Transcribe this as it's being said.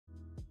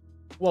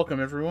Welcome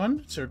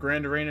everyone to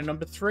Grand Arena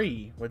number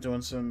 3. We're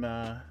doing some,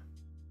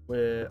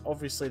 we're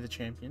obviously the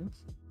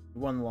champions.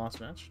 We won the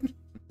last match.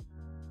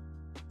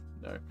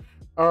 No.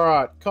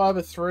 Alright,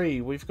 Kyber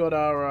 3. We've got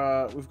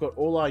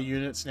all our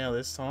units now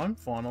this time,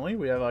 finally.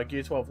 We have our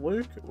Gear 12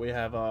 Luke, we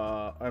have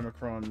our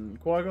Omicron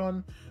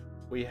Qui-Gon,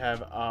 we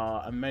have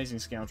our amazing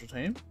Scoundrel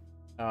team,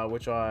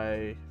 which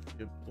if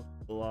you look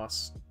at the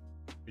last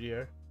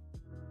video,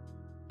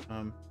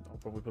 I'll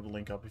probably put a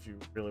link up if you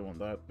really want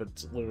that, but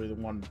it's literally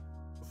the one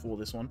before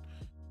this one.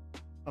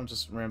 I'm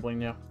just rambling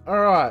now.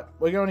 Alright,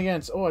 we're going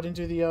against... Oh, I didn't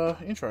do the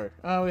intro.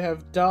 We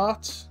have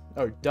Darth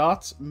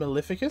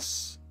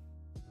Maleficus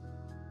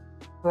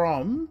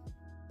from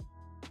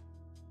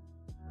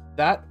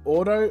that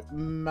Auto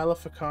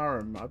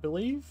Maleficarum, I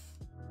believe.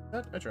 Is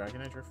that a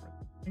Dragon Age reference?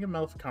 I think a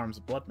Maleficarum's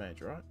a blood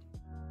mage, right?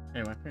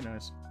 Anyway, who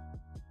knows?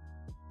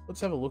 Let's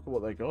have a look at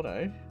what they got,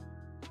 eh?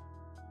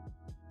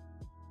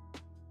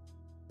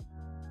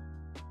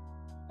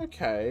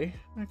 Okay.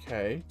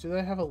 Do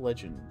they have a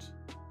legend?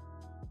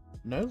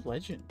 No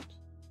legend.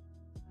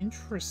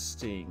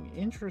 Interesting.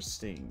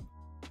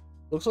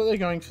 Looks like they're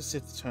going for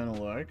Sith Eternal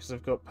though, because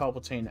they've got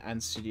Palpatine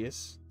and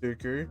Sidious,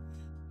 Dooku,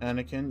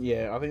 Anakin.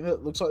 Yeah, I think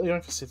that looks like they're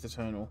going for Sith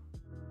Eternal.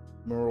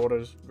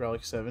 Marauders,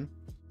 Relic 7.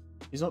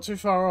 He's not too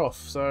far off,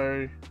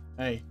 so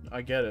hey,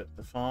 I get it.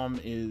 The farm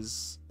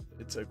it's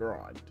a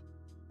grind.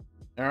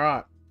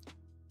 Alright,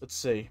 let's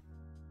see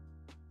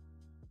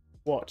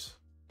what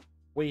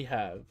we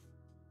have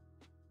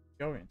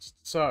going.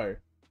 So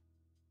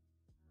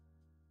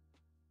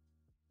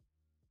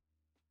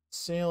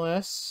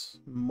CLS,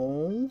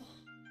 Maul.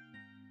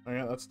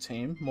 Okay, that's a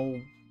team. Maul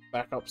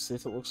backup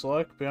Sith, it looks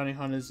like. Bounty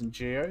Hunters and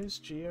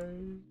Geos. Okay.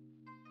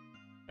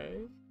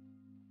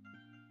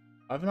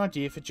 I have an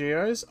idea for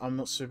Geos. I'm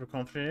not super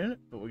confident in it,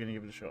 but we're gonna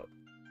give it a shot.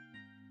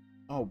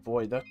 Oh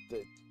boy,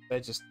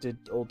 they just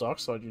did all dark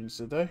side units,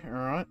 did they?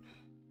 Alright.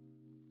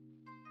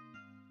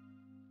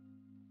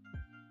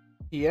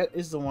 Piett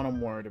is the one I'm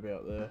worried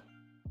about there.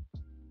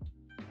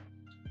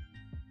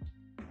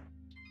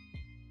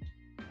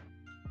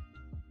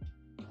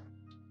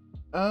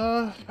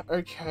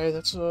 Okay,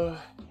 that's a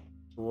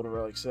lot of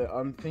relics there.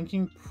 I'm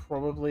thinking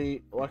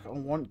probably, like, I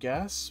want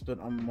gas, but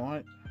I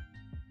don't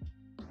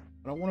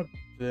want to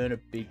burn a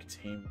big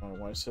team right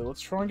away, so let's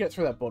try and get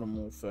through that bottom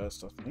wall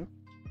first, I think.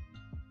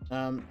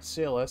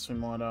 CLS, we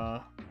might,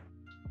 I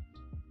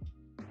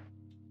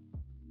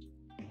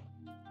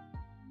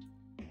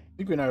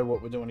think we know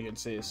what we're doing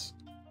against this.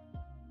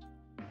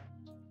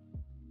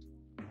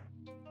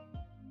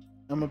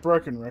 I'm a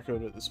broken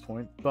record at this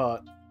point,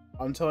 but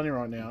I'm telling you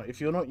right now, if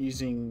you're not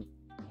using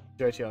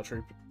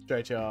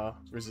JTR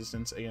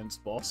resistance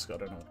against Bossk, I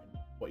don't know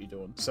what you're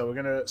doing. So we're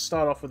gonna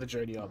start off with a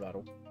JDR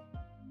battle.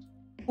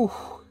 Oof.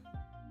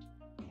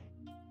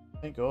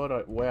 Thank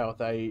God! Wow,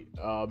 they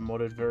are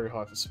modded very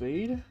high for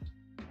speed.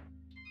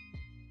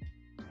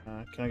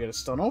 Can I get a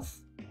stun off?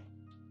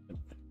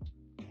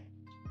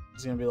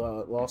 It's gonna be like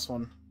that last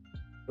one.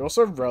 They're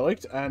also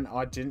relicked, and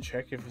I didn't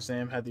check if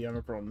Zam had the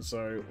Omicron,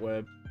 so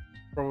we're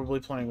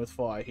probably playing with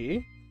fire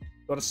here.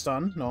 Got a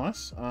stun,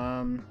 nice.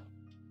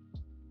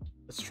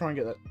 Let's try and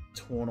get that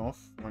torn off.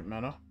 Won't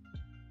matter.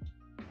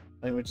 I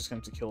think we're just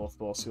going to kill off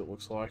Bossk, it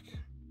looks like,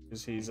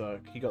 because he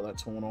got that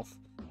torn off.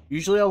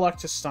 Usually I like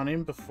to stun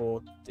him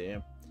before.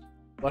 Damn.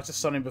 I like to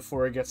stun him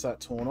before he gets that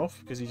torn off,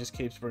 because he just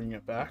keeps bringing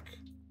it back.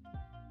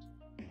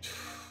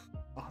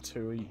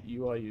 R2,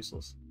 you are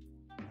useless.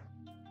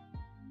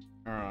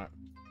 Alright.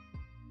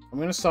 I'm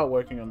going to start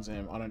working on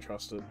Zam. I don't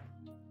trust it.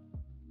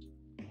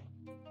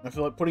 I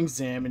feel like putting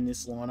Zam in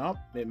this lineup,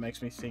 it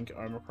makes me think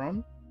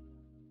Omicron.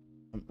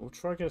 We'll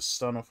try to get a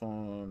stun off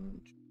on...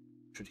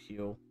 Should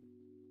heal.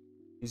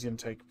 He's going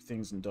to take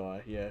things and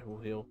die. Yeah, we'll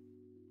heal.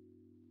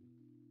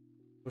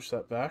 Push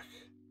that back.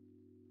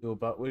 Do a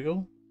butt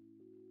wiggle.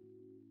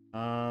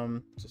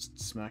 Just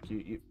smack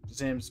you.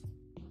 Zam's...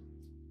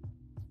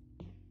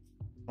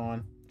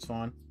 Fine. It's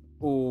fine.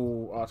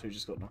 Ooh, R2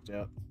 just got knocked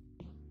out.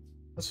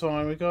 That's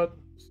fine. We got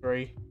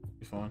 3.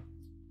 Be fine.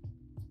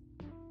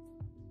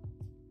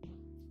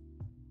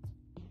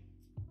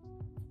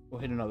 We'll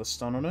hit another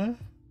stun on her.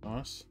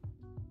 Nice.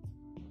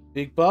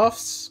 Big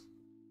buffs.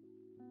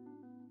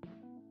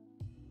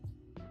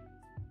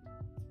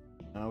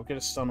 We'll get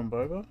a stun on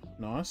Boba.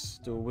 Nice.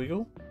 Do a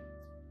wiggle.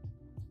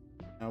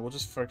 We'll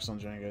just focus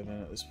on Django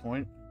then at this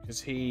point, because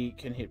he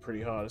can hit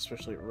pretty hard,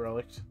 especially at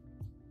Relict.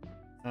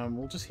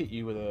 We'll just hit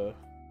you with a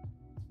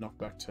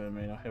knockback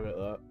Terminator. How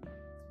about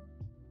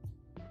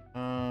that?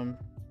 I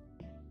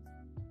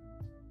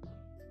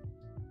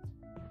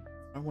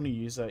don't want to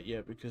use that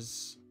yet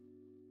because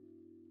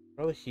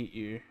I'd rather hit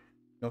you,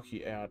 knock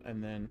you out,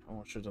 and then... Oh,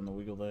 I should have done the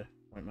wiggle there.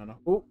 Won't matter.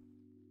 Oh!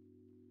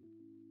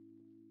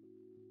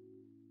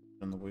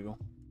 Done the wiggle.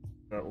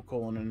 Alright, we'll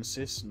call on an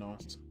assist.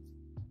 Nice.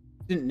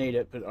 Didn't need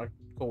it, but I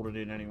called it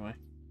in anyway.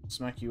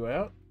 Smack you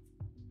out.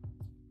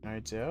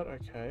 Nodes out.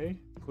 Okay.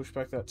 Push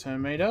back that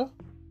turn meter.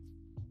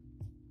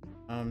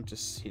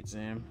 Just hit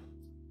Zam.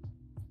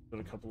 Got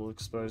a couple of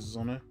exposures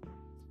on her.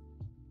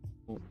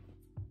 Oh,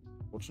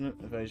 fortunate.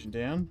 Evasion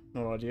down.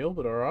 Not ideal,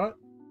 but alright.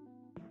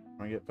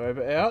 Try and get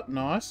Boba out.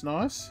 Nice,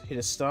 nice. Hit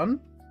a stun.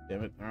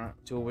 Damn it. Alright,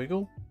 do a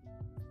wiggle.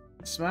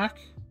 Smack.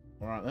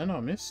 Alright then, I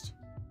missed.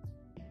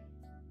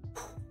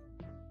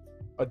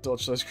 I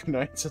dodged those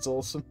grenades, that's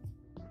awesome.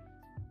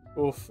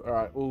 Oof.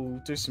 Alright,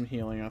 we'll do some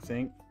healing, I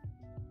think.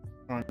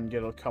 Try and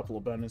get a couple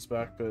of banners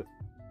back, but...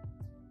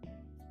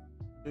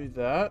 do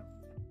that.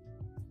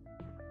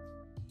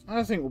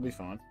 I think we'll be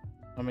fine.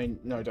 I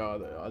mean, no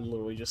doubt, I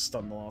literally just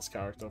stunned the last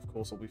character, of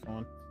course I'll be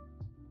fine.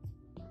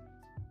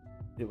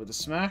 Hit it with a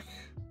smack.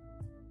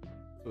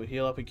 Do a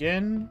heal up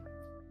again.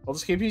 I'll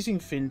just keep using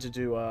Finn to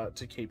do,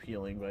 to keep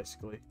healing,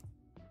 basically.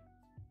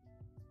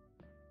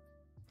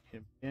 Hit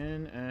him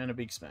again, and a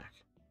big smack.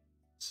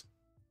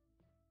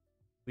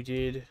 We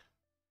did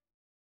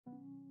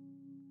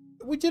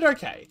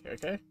okay,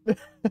 okay?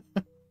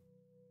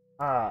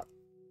 Alright.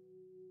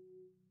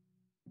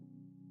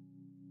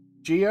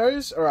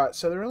 Geos? Alright,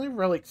 so they're only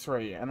Relic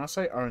 3, and I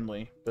say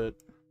only, but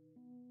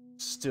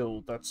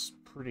still, that's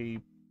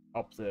pretty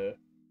up there.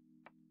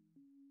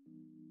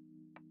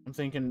 I'm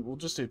thinking we'll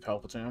just do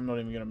Palpatine. I'm not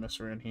even gonna mess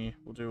around here.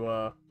 We'll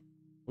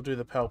do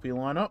the Palpy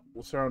lineup.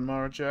 We'll throw in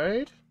Mara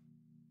Jade.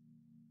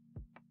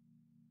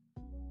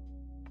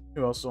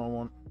 Who else do I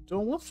want? Do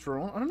I want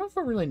Thrawn? I don't know if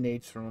I really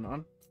need Thrawn. I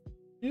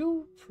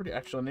feel pretty...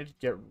 Actually, I need to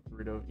get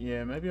rid of...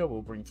 Yeah, maybe I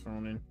will bring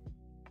Thrawn in.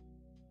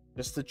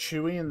 Just the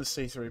Chewie and the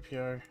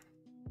C-3PO.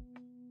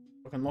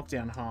 I can lock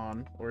down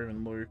Han, or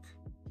even Luke.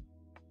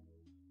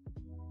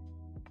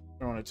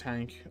 Throw on a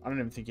tank. I don't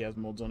even think he has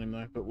mods on him,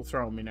 though, but we'll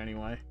throw him in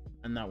anyway.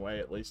 And that way,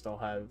 at least I'll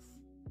have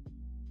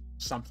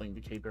something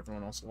to keep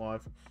everyone else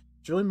alive.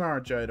 Julie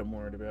Mara Jade I'm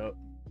worried about.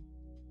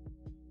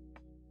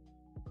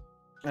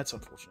 That's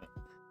unfortunate.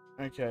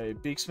 Okay,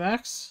 big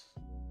smacks.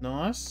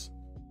 Nice.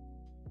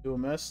 Do a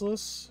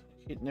merciless.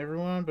 Hitting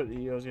everyone, but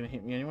he was going to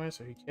hit me anyway,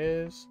 so who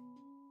cares?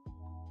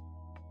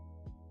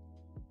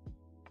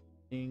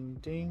 Ding,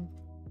 ding.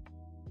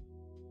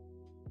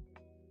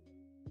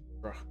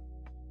 Bruh.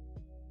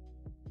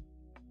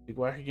 Big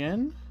whack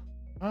again.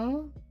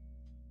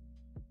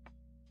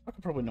 I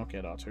could probably knock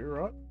out R2,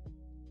 right?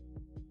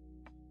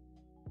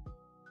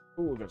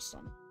 Ooh, I got a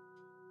stun.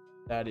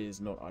 That is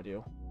not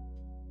ideal.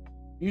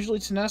 Usually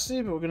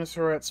tenacity, but we're going to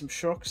throw out some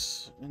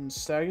shocks and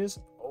staggers.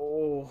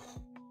 Oh.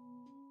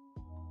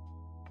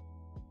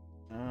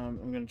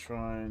 I'm going to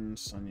try and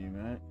stun you,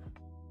 mate.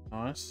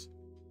 Nice.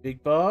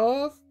 Big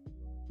buff.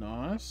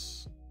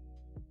 Nice.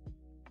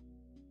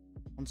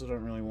 Ones I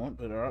don't really want,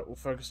 but alright, we'll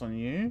focus on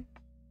you.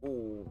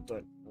 Oh,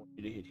 don't want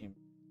you to hit him.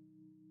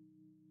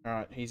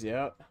 Alright, he's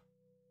out.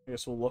 I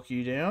guess we'll lock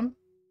you down.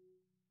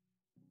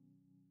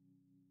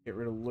 Get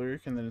rid of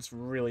Luke, and then it's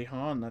really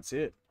Han. That's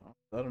it. After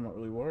that, I'm not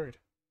really worried.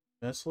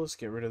 Merciless,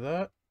 get rid of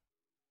that.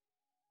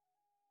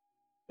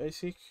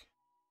 Basic.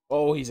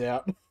 Oh, he's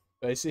out.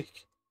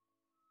 Basic.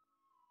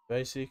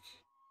 Basic.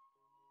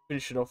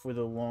 Finish it off with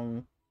a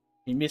long...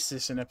 He missed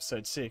this in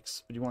episode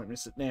 6, but he won't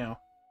miss it now.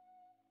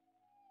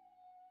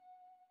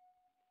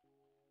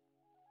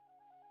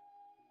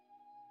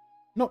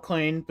 Not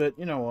clean, but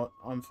you know what?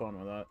 I'm fine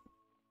with that.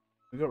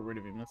 We got rid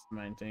of him, that's the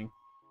main thing.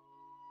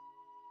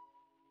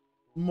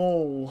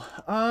 Maul.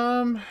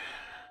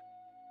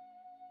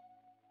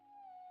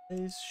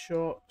 These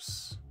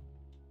shops.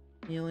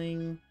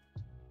 Healing.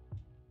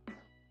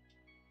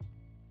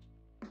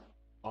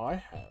 I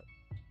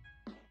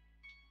have.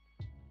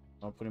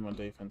 I'll put him on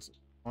defense.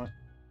 Right.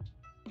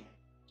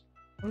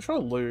 I'll try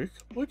Luke.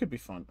 Luke could be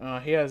fun.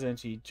 He has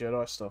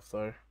anti-Jedi stuff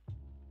though.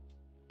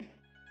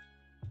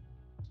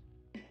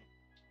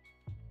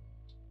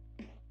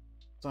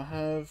 So I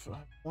have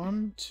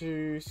 1,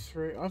 2,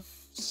 3. I have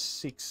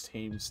 6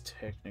 teams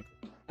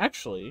technically.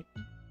 Actually,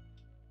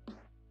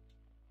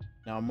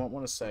 now I might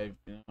want to save.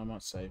 I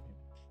might save him.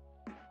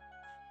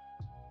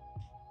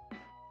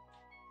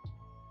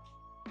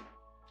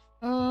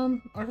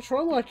 I could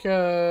try like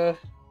I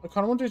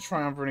kind of want to do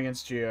Triumvirate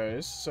against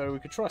Geos, so we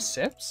could try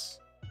Seps.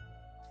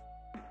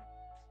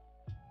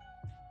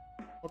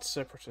 What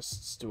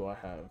Separatists do I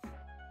have?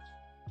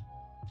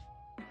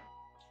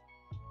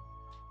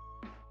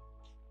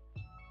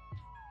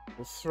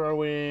 We'll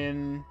throw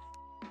in...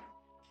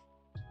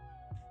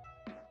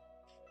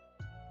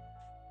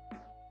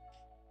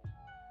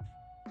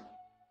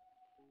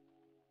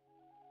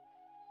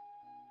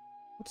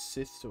 What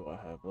Sith do I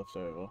have left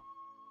over?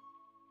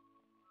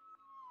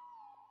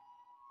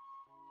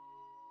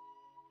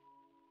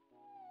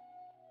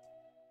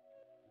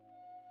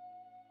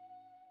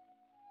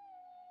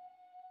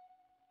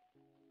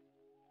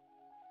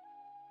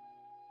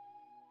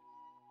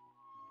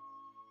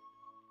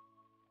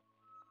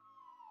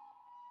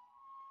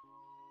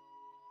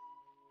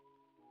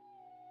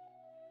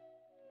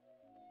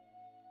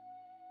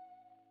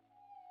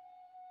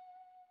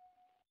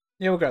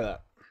 Yeah, we'll go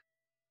that.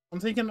 I'm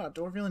thinking,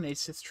 do I really need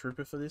Sith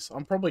Trooper for this?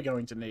 I'm probably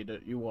going to need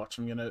it. You watch.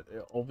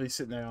 I'll be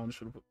sitting there and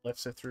should have left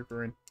Sith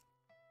Trooper in.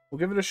 We'll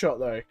give it a shot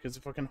though, because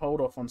if I can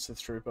hold off on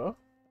Sith Trooper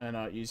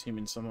and use him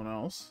in someone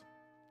else,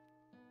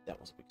 that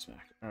was a big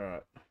smack. All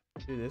right,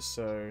 do this.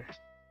 So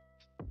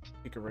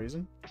pick a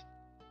reason.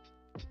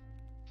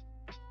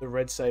 The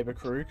Red Saber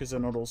crew, because they're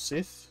not all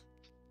Sith.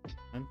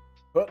 And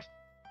but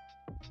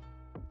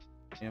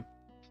yeah,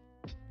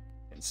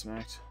 getting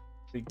smacked.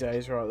 Big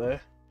days right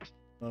there.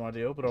 Not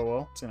ideal, but oh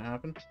well, it's gonna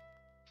happen.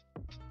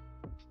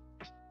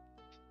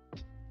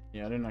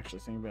 Yeah, I didn't actually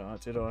think about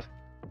that, did I?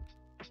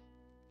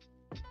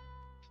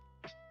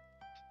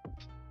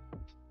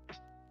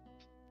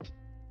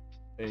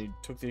 They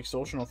took the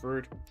extortion off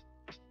Rude.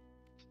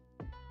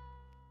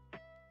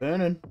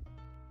 Burning.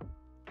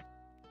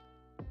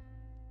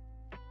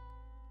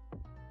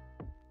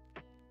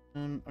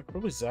 I could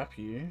probably zap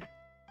you.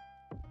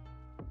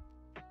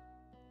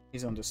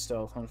 He's under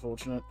stealth,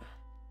 unfortunate.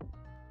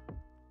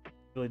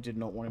 Really did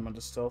not want him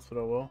under stealth, but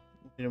oh well.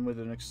 Hit him with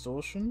an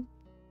extortion.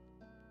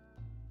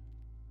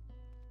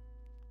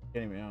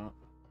 Get him out.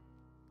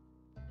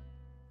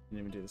 Didn't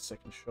even do the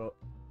second shot.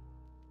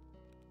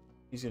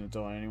 He's gonna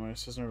die anyway,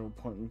 so there's no real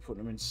point in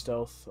putting him in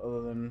stealth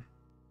other than...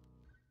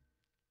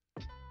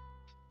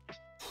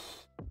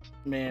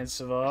 Man,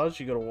 Savage,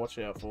 you gotta watch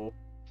out for.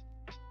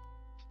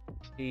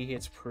 He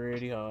hits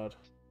pretty hard.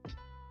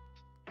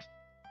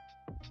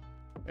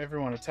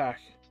 Everyone attack.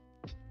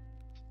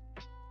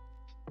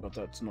 But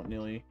that's not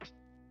nearly...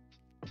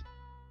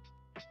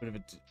 Bit of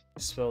a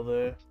dispel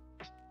there.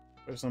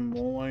 There's some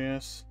Maul, I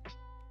guess.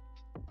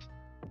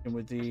 And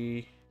with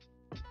the...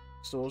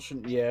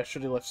 Extortion. Yeah,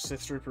 should have left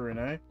Sith Trooper in,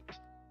 eh?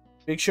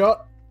 Big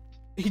shot.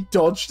 He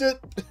dodged it.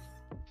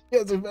 He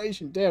has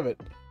evasion, damn it.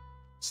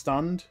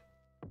 Stunned.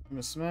 Give him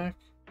a smack.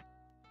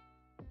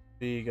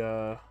 Big,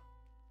 I'm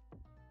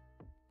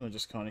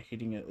just kind of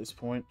hitting it at this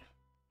point.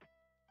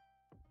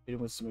 Hit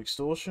him with some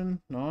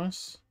extortion.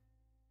 Nice.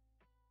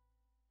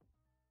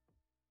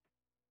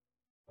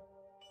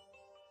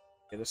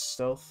 Get a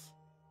stealth.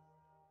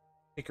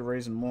 Pick a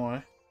reason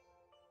why.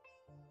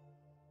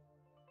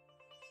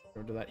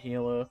 Go to that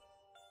healer.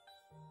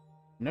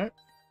 Nope.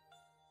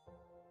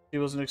 He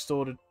wasn't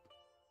extorted.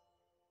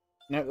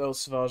 Nope, that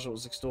was Savage that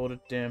was extorted.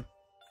 Damn.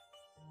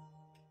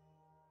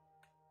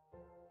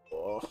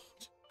 Oh,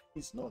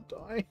 he's not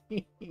dying.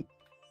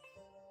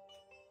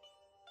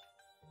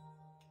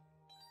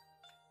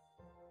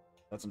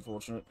 That's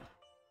unfortunate.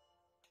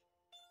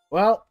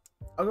 Well,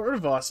 I got rid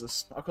of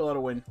Isis. I call that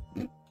a win.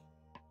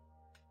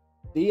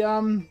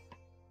 The,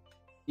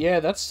 yeah,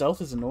 that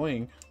stealth is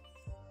annoying.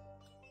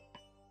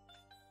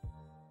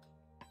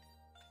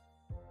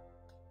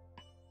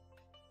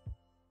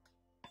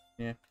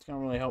 Yeah, can't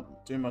really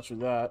help do much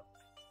with that.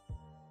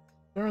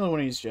 Don't really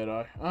want to use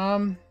Jedi.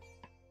 I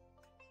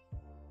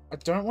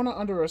don't want to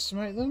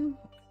underestimate them.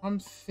 I'm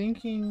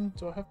thinking,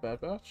 do I have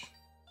Bad Batch?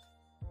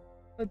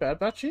 No Bad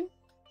Batch in?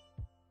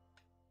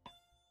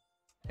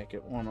 Heck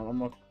it, why not?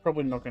 I'm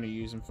probably not going to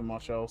use him for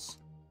much else.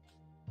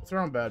 I'll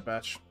throw on Bad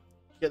Batch.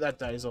 Get that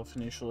days off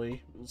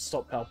initially. We'll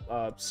stop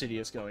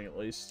Sidious going at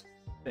least.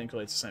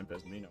 Thankfully it's the same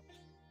person, you know.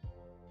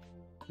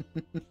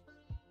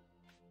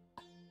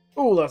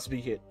 Oh, that's a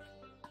big hit.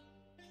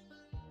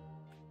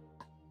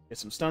 Get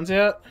some stuns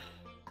out.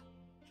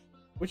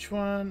 Which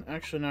one?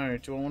 Actually, no.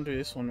 Do I want to do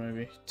this one,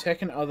 maybe?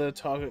 Tech and other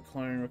target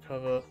clone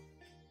recover.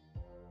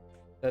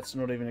 That's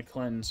not even a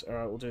cleanse.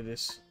 Alright, we'll do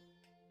this.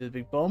 Do the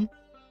big bomb.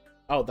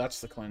 Oh,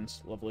 that's the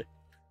cleanse. Lovely.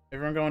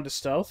 Everyone go into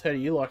stealth. How do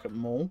you like it,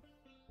 Maul?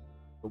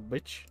 Little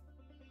bitch.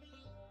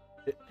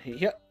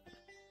 Yep.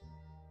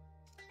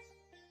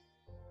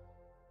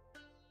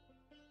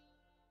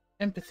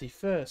 Empathy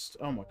first.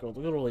 Oh my god,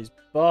 look at all these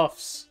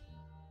buffs.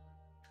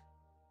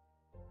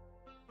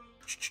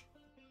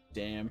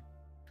 Damn.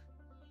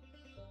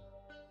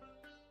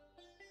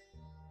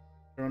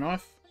 Throw a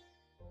knife.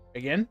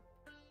 Again.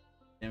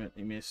 Damn it,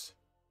 he missed.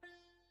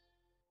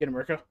 Get him,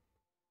 Ricker.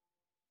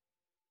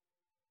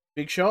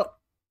 Big shot.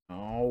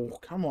 Oh,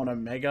 come on,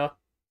 Omega.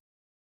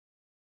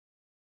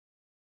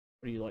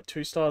 What are you, like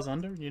 2 stars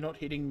under and you're not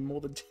hitting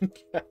more than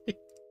 10k?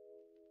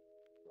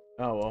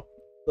 Oh well.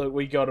 Look,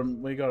 we got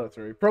him. We got it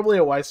through. Probably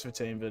a waste for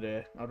team, but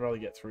yeah, I'd rather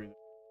get through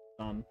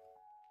than done.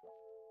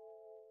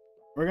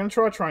 We're gonna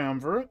try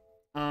Triumvirate.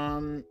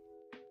 Never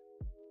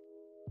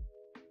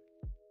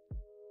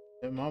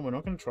mind, we're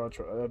not gonna try.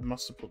 I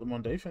must have put them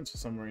on defense for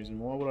some reason.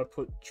 Why would I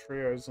put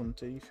trios on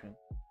defense?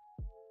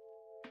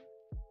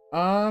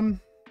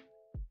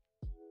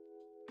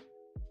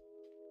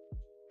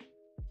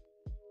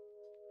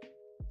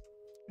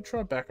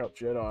 Try backup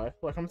Jedi.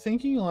 Like, I'm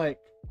thinking, like,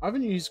 I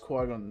haven't used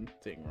Qui-Gon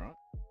thing, right?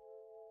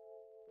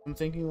 I'm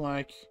thinking,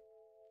 like,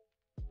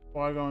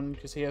 Qui-Gon,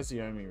 because he has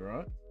the Omi,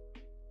 right?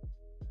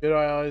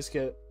 Jedi always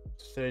get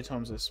 30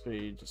 times their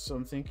speed, so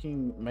I'm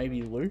thinking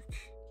maybe Luke?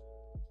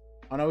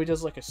 I know he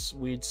does, like, a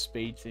weird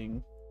speed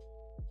thing.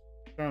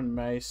 Throw on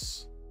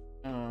Mace.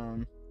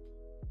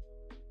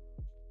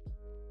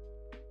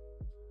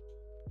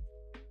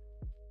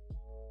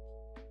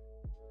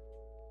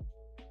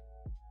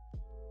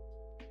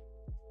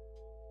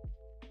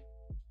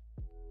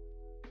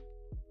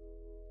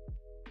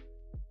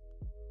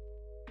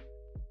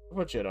 I've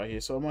got Jedi here,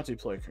 so I might do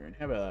play Koon.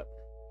 How about that?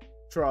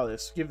 Try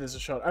this. Give this a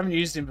shot. I haven't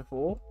used him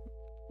before,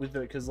 with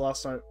because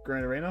last night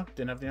Grand Arena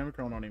didn't have the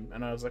Omicron on him,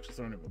 and I was actually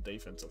throwing him on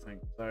defense, I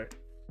think. So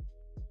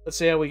let's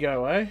see how we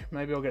go, eh?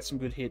 Maybe I'll get some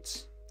good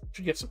hits.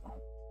 Should get some.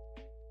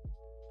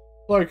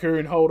 Plo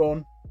Koon, hold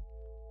on.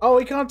 Oh,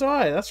 he can't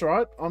die. That's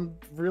right. I'm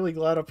really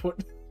glad I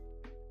put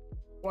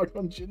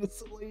Qui-Gon Jinn as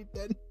the lead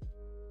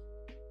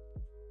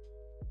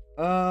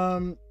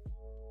then.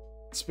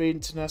 Speed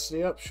and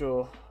tenacity up,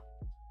 sure.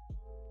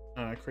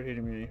 Crit hit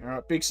immunity.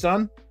 Alright, big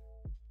stun.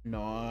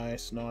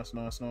 Nice, nice,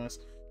 nice, nice.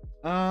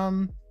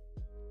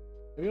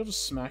 Maybe I'll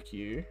just smack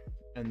you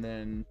and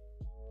then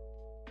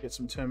get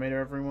some turn meter,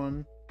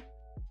 everyone.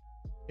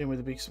 In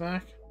with a big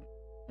smack.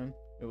 And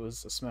it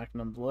was a smack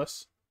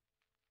nonetheless.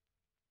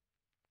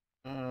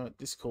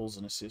 This calls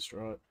an assist,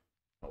 right?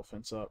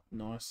 Offense up,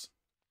 nice.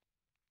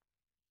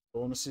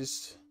 Call an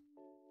assist.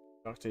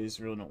 Darth is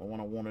really not the one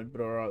I wanted,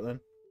 but alright then.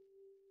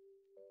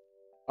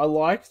 I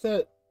like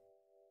that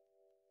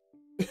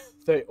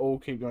they all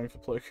keep going for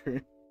Plo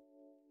Koon.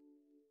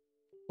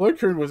 Plo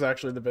Koon was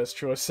actually the best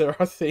choice there,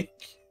 I think.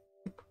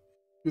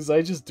 Because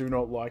they just do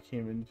not like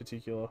him in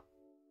particular.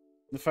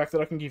 The fact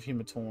that I can give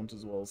him a taunt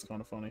as well is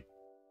kind of funny.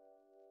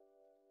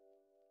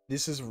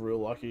 This is real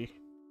lucky.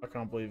 I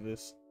can't believe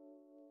this.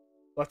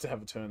 I'd like to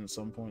have a turn at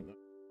some point though.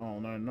 Oh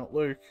no, not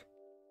Luke.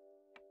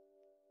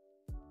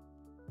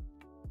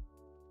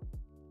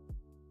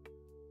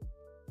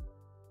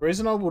 The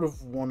reason I would have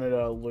wanted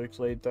a Luke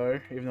lead though,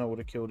 even though I would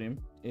have killed him,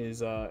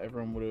 is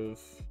everyone would have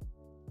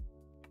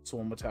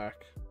swarm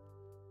attack.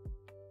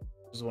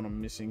 This is what I'm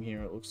missing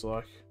here, it looks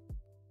like.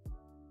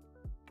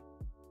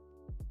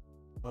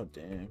 Oh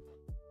damn.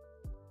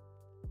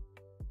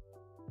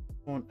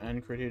 On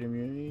and crit hit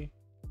immunity.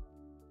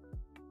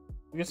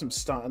 We get some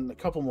stun, a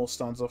couple more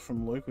stuns off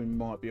from Luke, we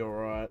might be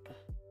alright.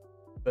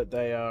 But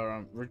they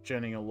are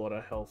regenerating a lot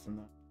of health in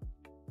that.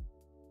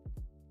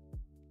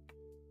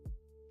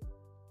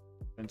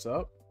 Fence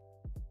up.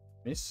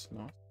 Miss.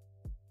 Nice.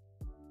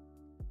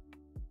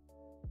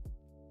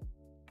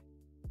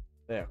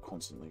 They are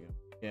constantly going.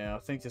 Yeah, I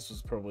think this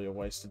was probably a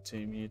wasted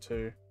team here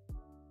too.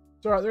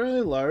 It's alright, they're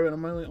really low and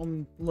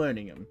I'm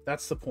learning them.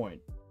 That's the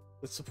point.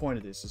 That's the point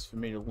of this, is for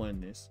me to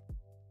learn this.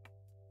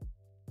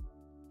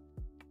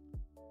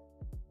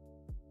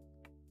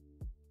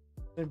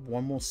 Then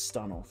one more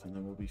stun off and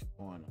then we'll be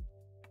fine.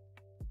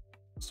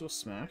 Let's do a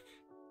smack.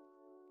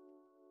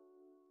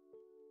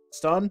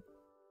 Stun.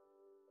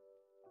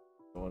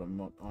 God,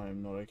 I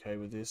am not okay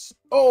with this.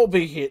 Oh,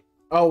 big hit.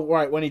 Oh,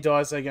 right, when he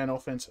dies, they gain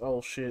offense.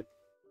 Oh, shit.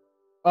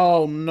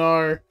 Oh,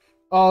 no.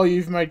 Oh,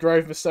 you've made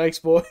grave mistakes,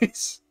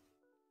 boys.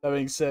 That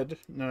being said,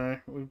 no,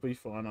 we'll be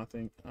fine, I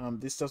think.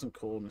 This doesn't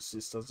call an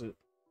assist, does it?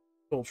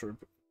 Call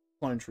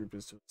clone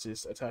troopers to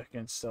assist. Attack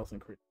against stealth and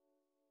crit.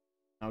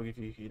 I'll give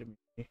you hit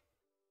immunity.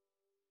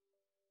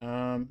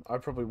 I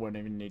probably won't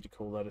even need to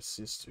call that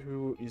assist.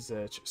 Who is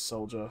that?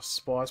 Soldier.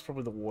 Spy's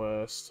probably the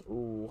worst.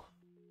 Ooh.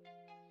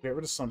 Get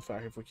rid of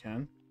Sunfac if we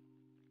can.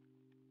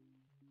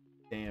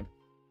 Damn.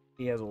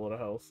 He has a lot of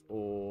health,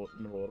 or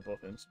not a lot of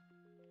offense.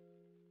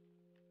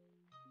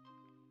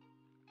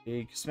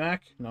 Big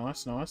smack.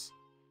 Nice, nice.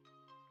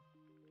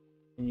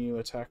 Can you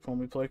attack for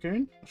me, Plo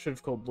Koon? I should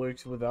have called Luke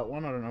with that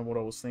one. I don't know what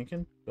I was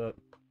thinking, but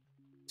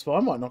Spy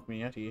might knock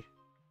me out here.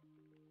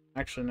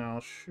 Actually, no, I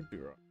should be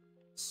right.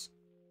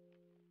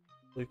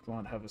 Luke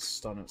might have a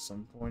stun at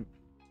some point.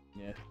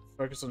 Yeah,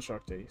 focus on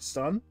Shakti.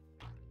 Stun.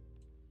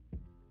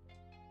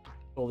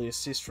 All the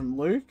assist from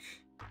Luke.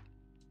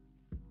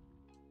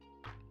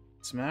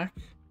 Smack.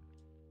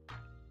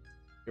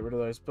 Get rid of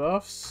those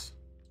buffs.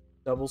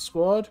 Double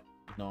squad.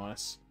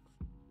 Nice.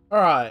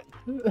 Alright.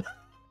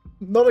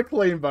 Not a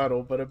clean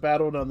battle, but a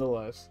battle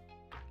nonetheless.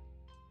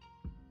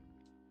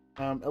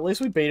 At least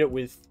we beat it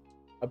with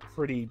a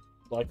pretty,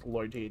 like,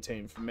 low-tier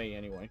team for me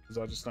anyway, because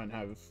I just don't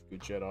have good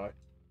Jedi.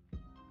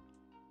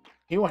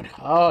 He went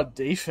hard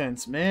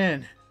defense,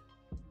 man.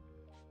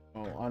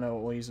 Well, I know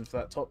what we're using for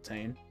that top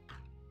team.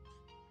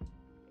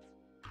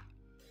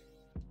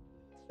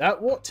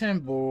 That Wat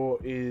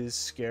Tambor is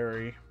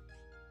scary.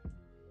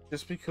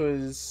 Just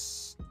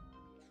because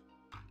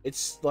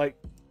it's like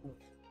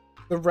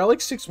the Relic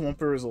 6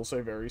 Wamper is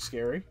also very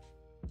scary.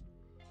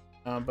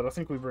 But I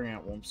think we bring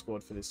out Wamp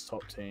Squad for this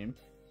top team.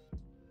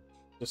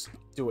 Just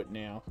do it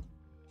now.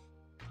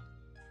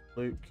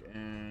 Luke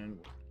and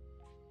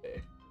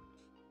there.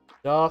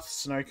 Darth,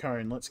 Snow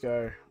Cone, let's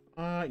go.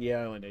 Yeah,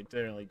 I only need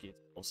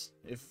Geos.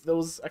 If there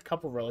was a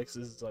couple relics,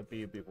 I'd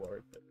be a bit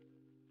worried. But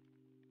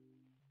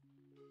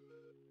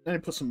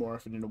then put some more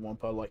effort into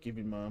Wampa, like give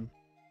him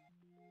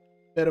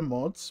better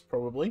mods,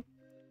 probably.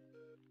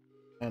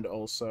 And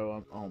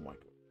also, oh my god.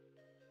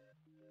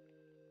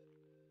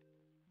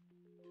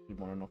 Did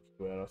want to knock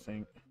you out, I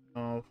think.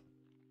 Oh,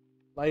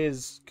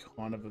 Leia's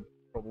kind of a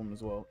problem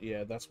as well.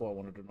 Yeah, that's why I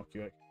wanted to knock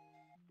you out.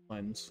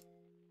 Lens.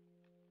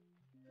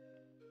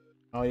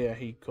 Oh yeah,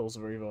 he calls a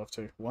revive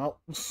too.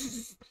 Well,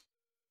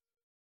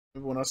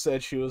 when I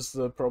said she was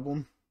the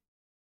problem,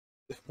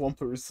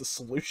 Wampa is the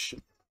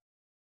solution.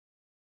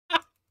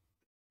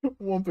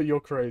 Wampa, you're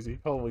crazy.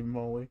 Holy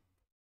moly.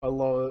 I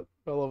love it.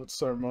 I love it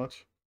so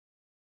much.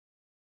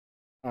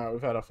 Alright,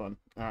 we've had our fun.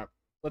 Alright,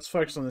 let's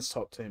focus on this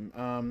top team.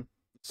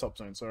 Top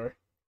zone, sorry.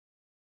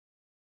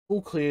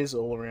 Full clears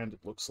all around, it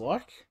looks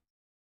like.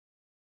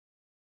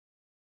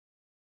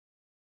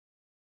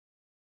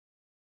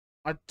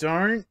 I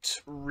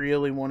don't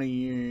really want to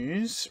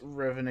use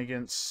Revan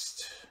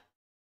against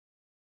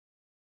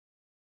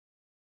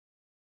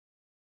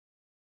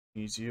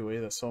use you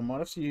either, so I might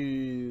have to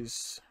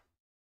use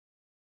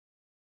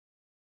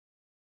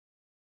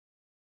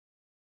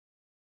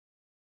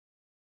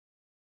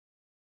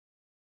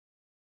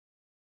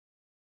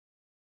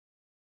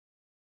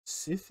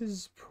Sith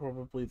is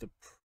probably the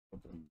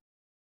problem.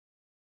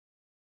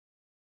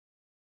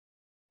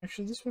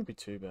 Actually, this won't be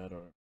too bad,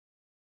 alright.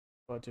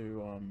 If I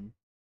do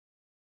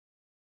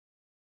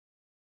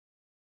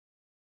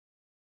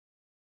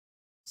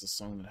it's a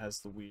song that has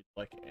the weird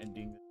like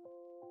ending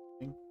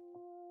thing.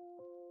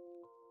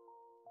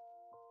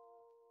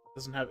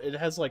 Doesn't have it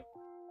has like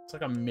it's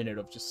like a minute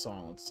of just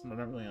silence, and I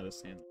don't really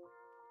understand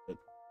that.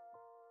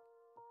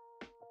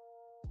 But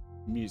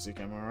music,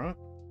 am I right?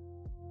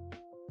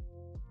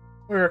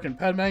 We reckon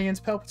Padme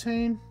against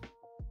Palpatine.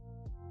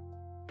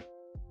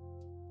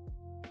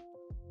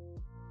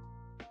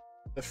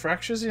 The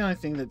fracture's the only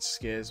thing that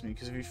scares me,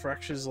 because if he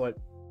fractures like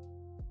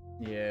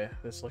yeah,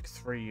 there's like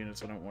 3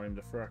 units I don't want him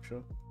to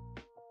fracture.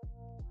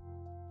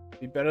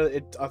 Be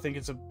better I think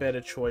it's a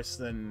better choice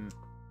than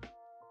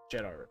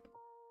Jedi Revan.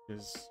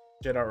 Because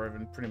Jedi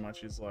Revan pretty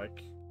much is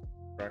like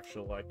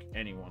fracture like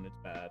anyone, it's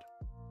bad.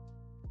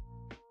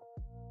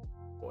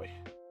 Boy.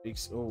 Big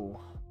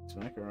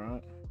smack,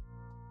 alright.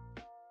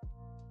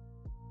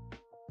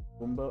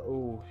 Boomba.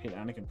 Oh, hit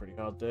Anakin pretty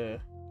hard there.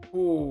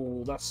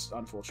 Oh, that's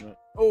unfortunate.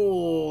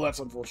 Oh, that's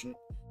unfortunate.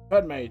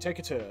 Padme, take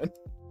a turn.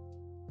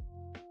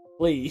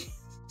 Please.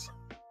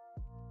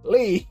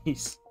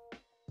 Please.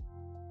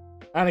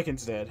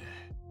 Anakin's dead.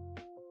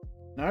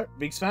 No,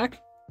 big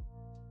smack.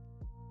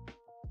 I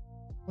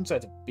wouldn't say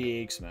it's a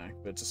big smack,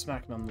 but it's a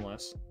smack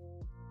nonetheless.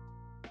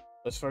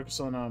 Let's focus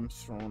on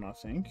Thrawn, I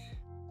think.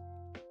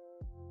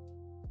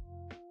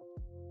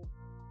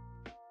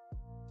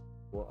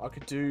 Well,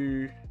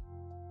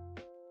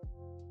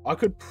 I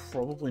could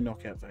probably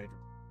knock out Vader.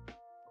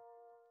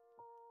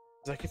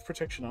 Does that give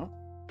protection up?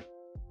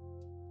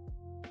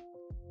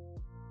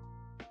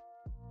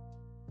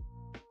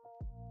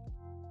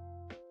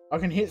 I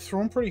can hit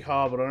Thrawn pretty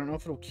hard, but I don't know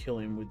if it'll kill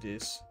him with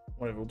this.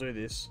 Whatever, we'll do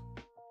this.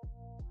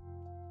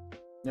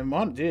 Never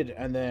mind, it did.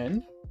 And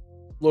then,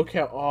 look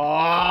how...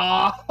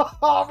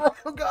 Oh,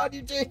 Royal Guard,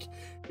 you dick!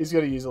 He's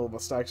going to use all of my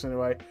stacks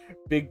anyway.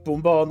 Big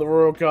Boomba on the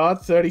Royal Guard.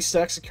 30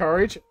 stacks of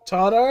courage.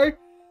 Tano.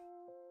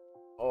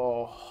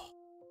 Oh.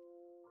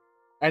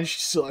 And she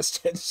still has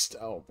 10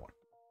 stacks. Oh my.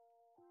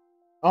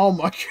 Oh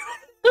my god.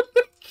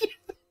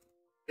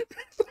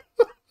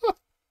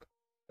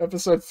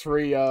 Episode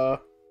 3,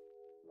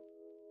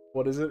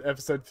 what is it?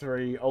 Episode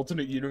 3,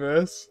 Alternate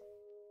Universe.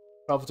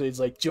 Palpatine's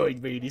like,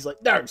 join me, and he's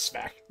like, no,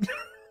 smack.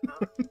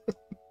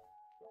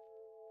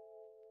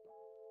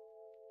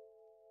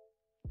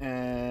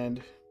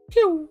 And,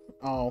 pew!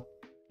 Oh,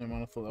 never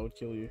mind, I thought that would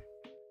kill you.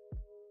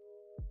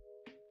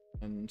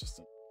 And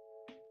just,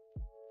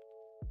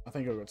 I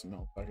think I got some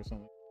health back or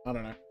something. I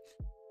don't know.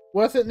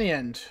 Worth it in the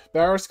end.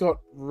 Barriss got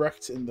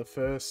wrecked in the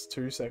first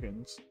 2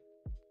 seconds.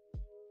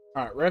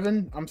 Alright,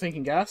 Revan, I'm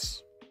thinking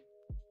gas.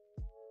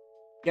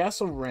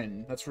 Gas or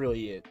Ren, that's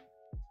really it.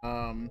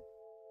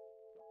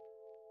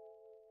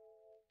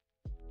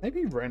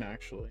 Maybe Ren,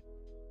 actually.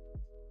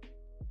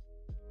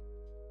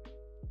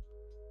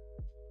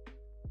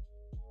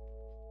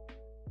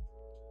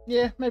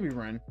 Yeah, maybe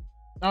Ren.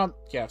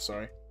 Gas,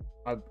 sorry.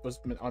 I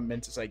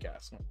meant to say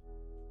gas.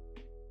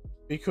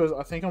 Because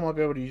I think I might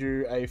be able to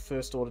do a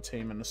first order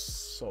team and a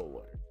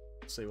solo.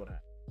 Let's see what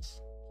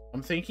happens.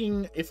 I'm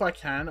thinking, if I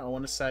can, I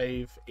want to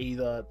save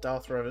either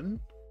Darth Revan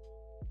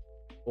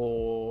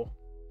or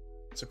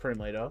Supreme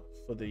Leader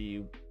for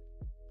the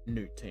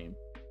Nute team.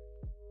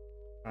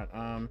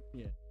 Alright,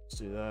 yeah, let's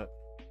do that.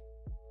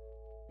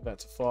 Give that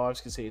to 5s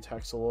because he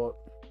attacks a lot.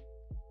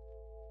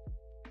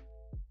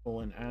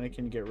 Pull in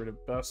Anakin, get rid of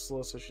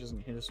Bastila so she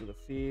doesn't hit us with a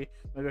fear.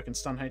 Maybe I can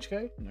stun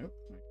HK? Nope.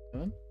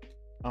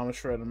 Armor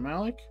Shred and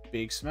Malak.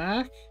 Big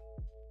smack.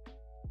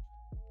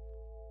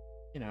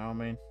 You know, I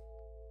mean,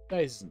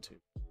 days isn't too.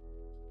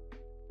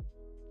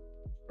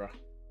 Bruh.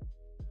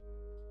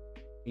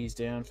 He's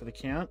down for the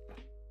count.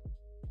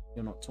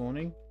 You're not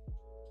taunting.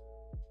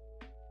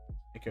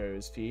 Echo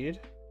is feared.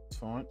 It's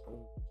fine.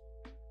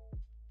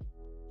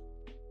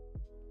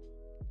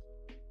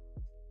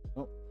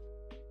 Oh.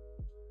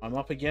 I'm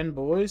up again,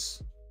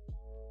 boys.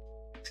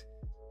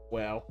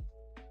 Wow.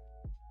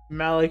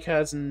 Malak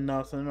has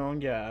nothing on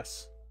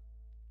gas.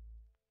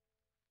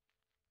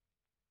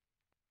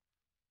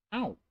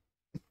 Ow.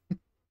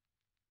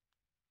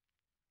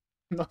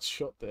 Nice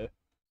shot there.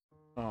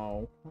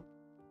 Oh.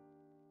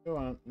 Go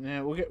on.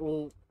 Yeah,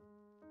 we'll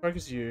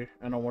focus you,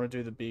 and I want to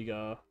do the big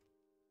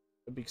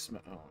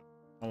smack. Oh,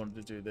 I wanted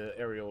to do the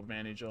aerial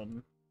advantage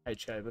on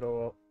HK, but oh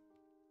well.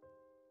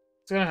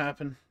 It's gonna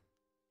happen.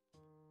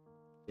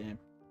 Damn,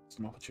 it's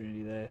an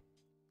opportunity there.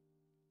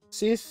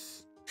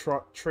 Sith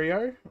trio.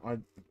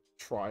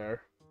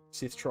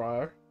 Sith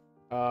trio.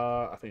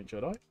 I think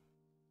Jedi.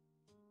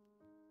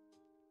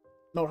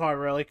 Not high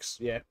relics.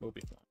 Yeah, we'll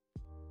be fine.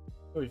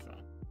 We'll be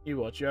fine. You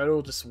watch, Yoda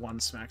will just one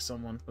smack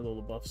someone with all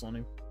the buffs on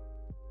him.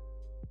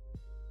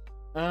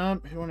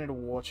 Who do I need to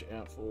watch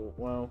out for?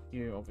 Well,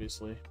 you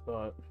obviously,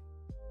 but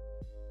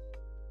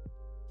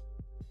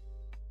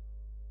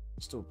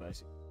still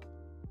basic.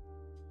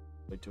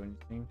 Don't do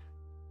anything.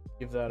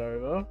 Give that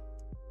over.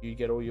 You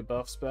get all your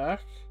buffs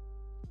back.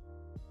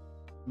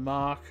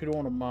 Mark. Who do I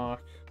want to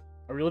mark?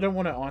 I really don't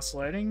want it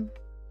isolating.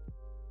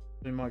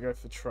 We might go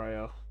for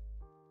Traya.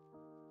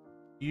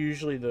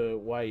 Usually the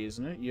way,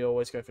 isn't it? You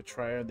always go for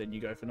Traya and then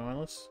you go for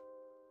Nihilus.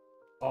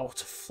 Oh,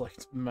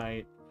 deflect,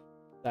 mate.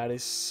 That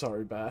is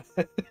so bad.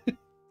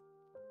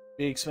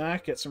 Big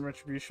smack. Get some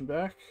retribution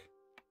back.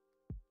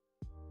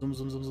 Zoom,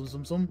 zoom, zoom, zoom,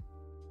 zoom, zoom.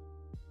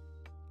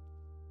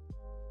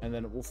 And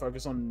then we'll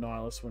focus on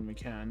Nihilus when we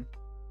can.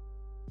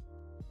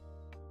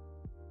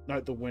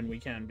 Note the when we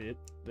can bit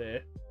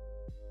there.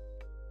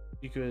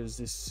 Because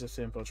this Sith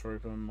Empire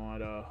Trooper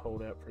might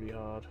hold out pretty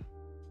hard.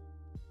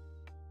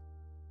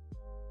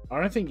 I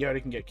don't think Yoda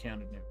can get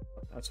countered now.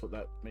 That's what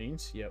that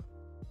means. Yep.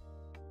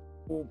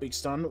 Oh, big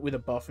stun with a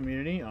buff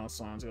immunity. Oh,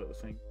 Sion's got the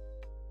thing.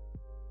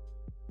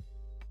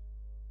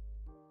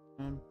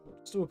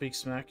 Let's do a big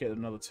smack, get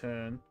another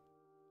turn.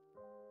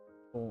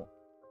 Oh,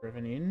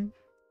 Revan in.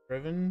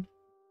 Revan.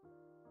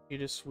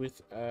 Hit us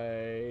with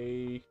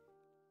a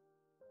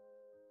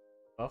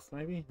buff,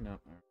 maybe? No.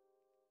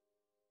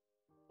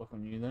 Block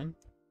on you then.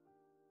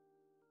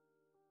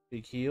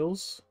 Big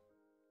heals.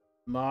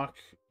 Mark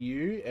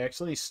you.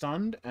 Excellent. He's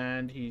stunned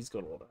and he's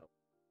got a lot of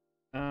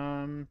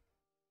health.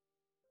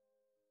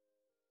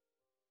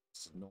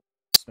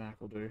 Smack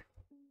will do.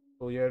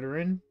 Pull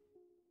Yoda in.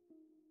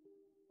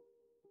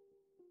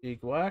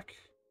 Big whack.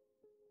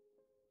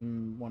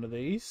 One of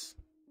these.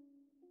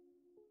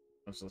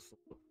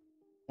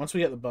 Once we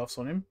get the buffs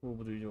on him, we'll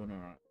be doing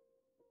alright.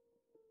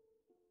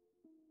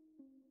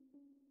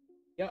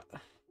 Yeah.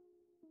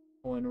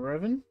 Pull in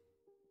Revan.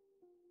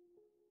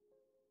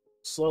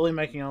 Slowly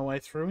making our way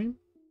through him.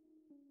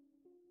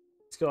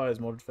 This guy is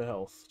modded for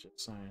health, just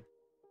saying.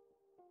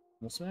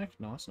 More smack.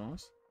 Nice,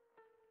 nice.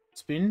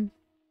 Spin.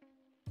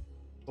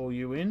 Pull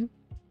you in.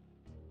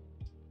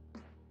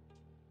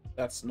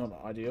 That's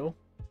not ideal.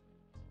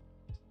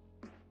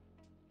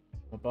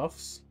 More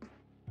buffs.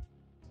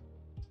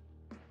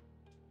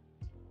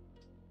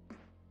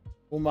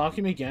 We'll mark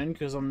him again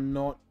because I'm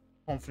not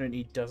confident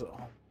he does it.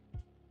 Oh.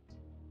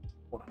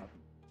 What happened?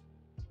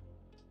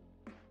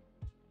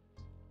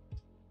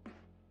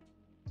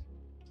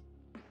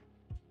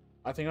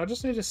 I think I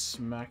just need to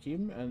smack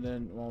him and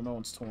then, well, no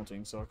one's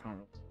taunting, so I can't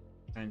really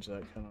change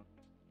that, can I?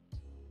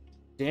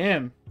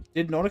 Damn,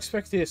 did not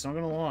expect this, not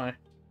gonna lie.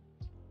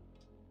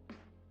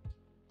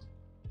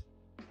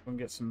 Go and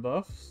get some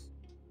buffs.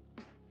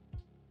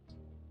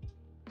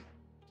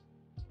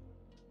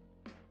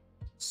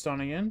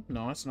 Stun again,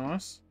 nice,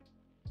 nice.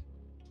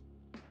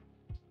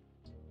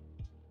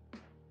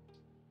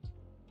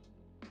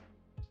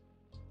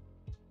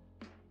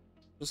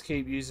 Just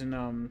keep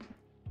using,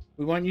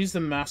 we won't use the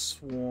mass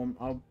swarm.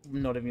 I'm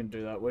not even going to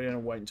do that. We're going to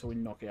wait until we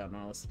knock out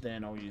Nihilus.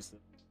 Then I'll use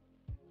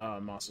the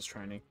Master's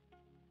Training.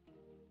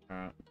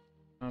 Alright.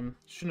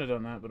 Shouldn't have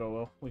done that, but oh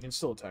well. We can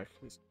still attack.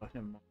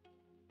 Never mind.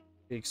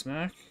 Big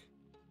smack.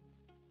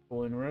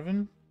 Pull in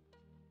Revan.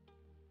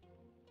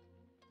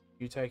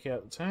 You take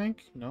out the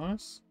tank.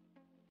 Nice.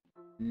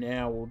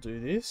 Now we'll do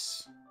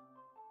this.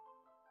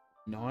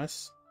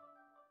 Nice.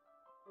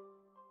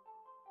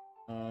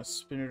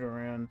 Spin it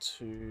around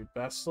to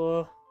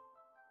Bastila.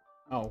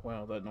 Oh,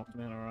 wow, that knocked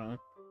him out alright.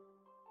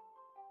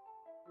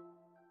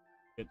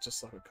 Get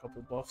just like a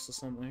couple buffs or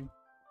something.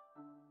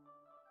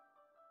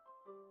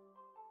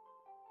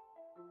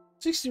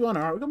 61,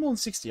 alright, we got more than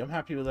 60. I'm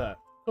happy with that.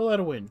 Call that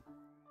a win.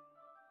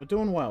 We're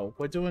doing well.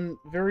 We're doing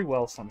very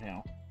well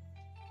somehow.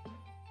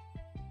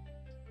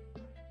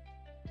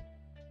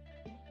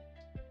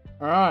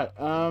 Alright,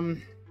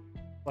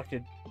 like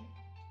a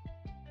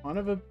kind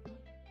of a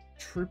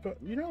trooper.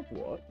 You know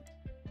what?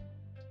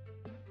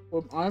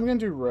 Well, I'm going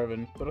to do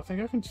Revan, but I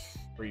think I can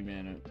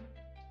 3-man it.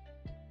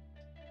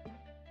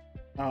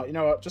 You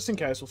know what? Just in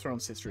case, we'll throw on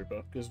Sith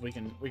Trooper, because we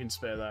can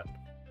spare that.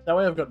 That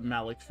way I've got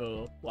Malak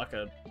for, like,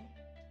 a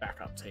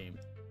backup team.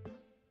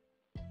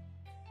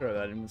 Throw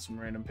that in with some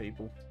random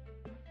people.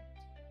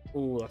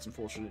 Oh, that's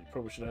unfortunate.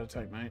 Probably should have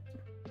had a tank, mate.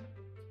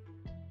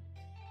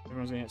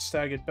 Everyone's going to get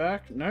staggered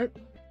back. Nope.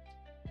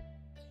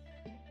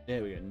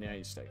 There we go. Now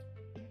you stagger.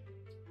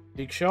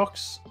 Big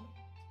shocks.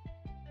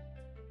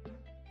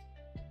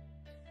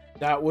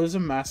 That was a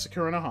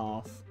massacre and a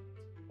half.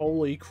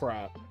 Holy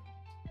crap.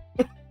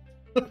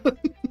 I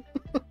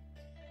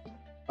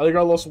think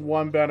I lost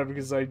one banner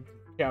because they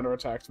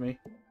counterattacked me.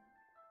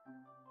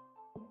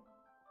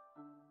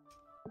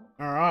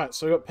 Alright,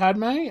 so we got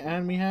Padme,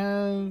 and we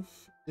have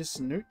this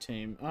Nute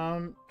team.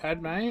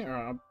 Padme,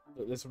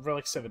 there's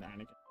Relic 7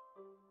 Anakin.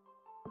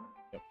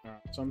 Yep,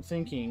 alright, so I'm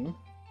thinking...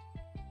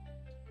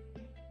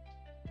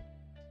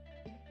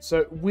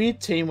 So, weird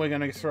team we're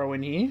going to throw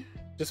in here.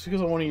 Just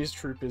because I want to use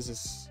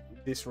troopers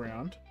this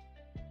round.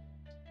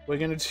 We're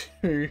going to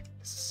do...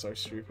 This is so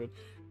stupid.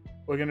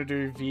 We're going to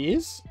do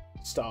Veers,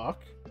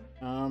 Stark,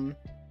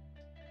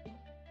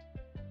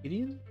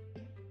 Gideon?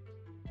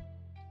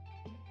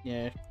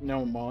 Yeah,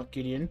 no Malak,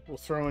 Gideon. We'll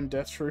throw in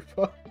Death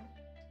Trooper.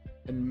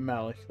 And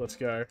Malak, let's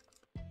go.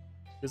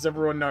 Because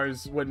everyone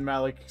knows when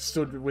Malak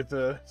stood with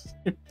the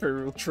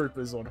Imperial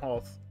Troopers on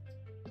Hoth.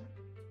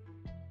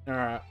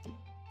 Alright.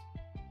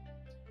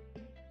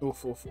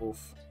 Oof, oof,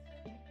 oof.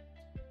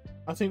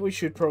 I think we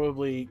should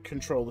probably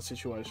control the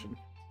situation.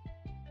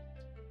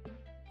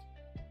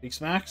 Big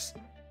Smacks?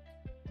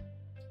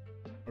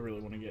 I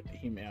really want to get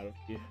him out of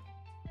here.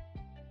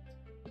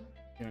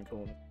 You don't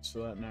call him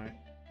so that, no.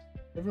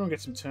 Everyone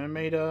get some turn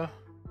meter.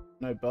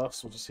 No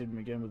buffs, we'll just hit him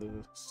again with a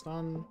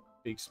stun.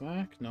 Big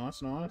Smack,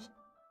 nice, nice.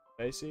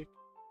 Basic.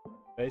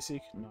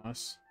 Basic,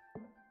 nice.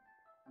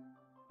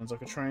 Sounds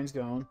like a train's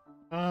going.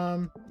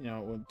 You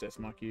know, we'll death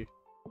mark you.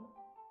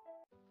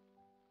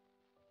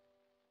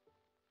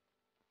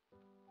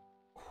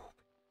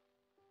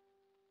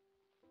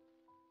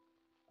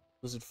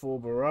 Blizzard 4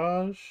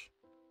 barrage.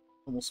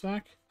 Normal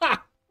smack.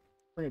 Ha!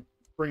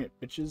 Bring it,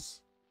 bitches.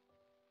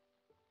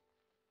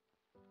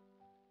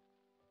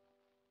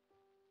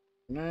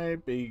 No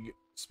big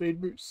speed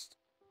boost.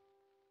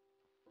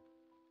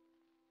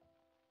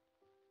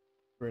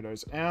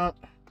 Burritos out.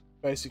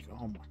 Basic.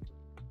 Oh my god.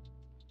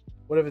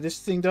 Whatever this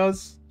thing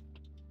does.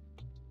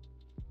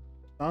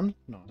 Done.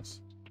 Nice.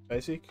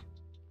 Basic.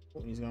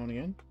 Oh, he's going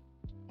again.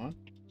 Come on.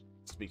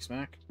 It's a big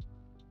smack.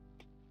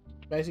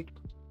 Basic.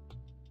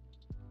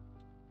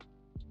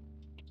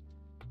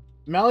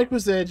 Malak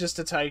was there just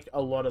to take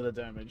a lot of the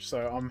damage,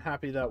 so I'm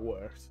happy that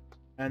worked.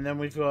 And then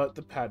we've got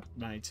the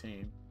Padme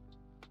team.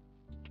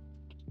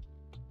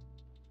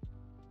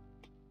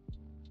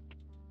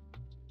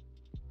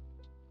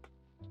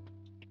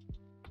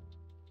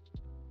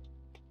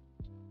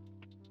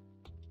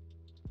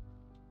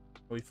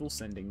 Are we full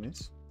sending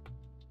this?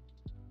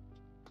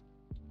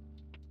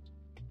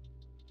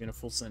 I'm gonna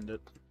full send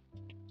it.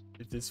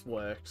 If this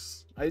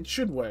works. It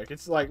should work.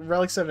 It's like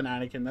Relic 7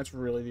 Anakin, that's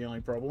really the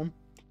only problem.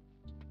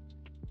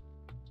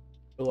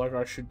 But like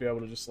I should be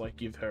able to just like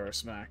give her a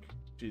smack.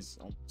 She's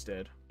almost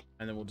dead.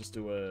 And then we'll just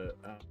do a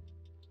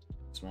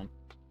this one.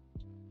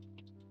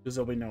 Because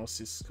there'll be no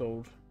assists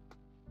called.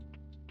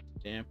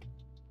 Damn.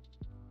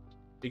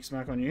 Big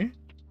smack on you.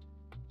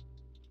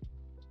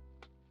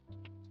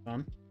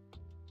 Done.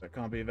 That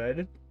can't be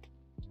evaded.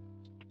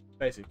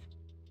 Basic.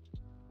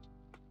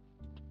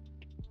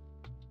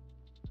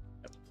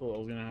 Yep, thought that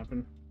was gonna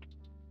happen.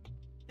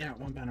 Yeah,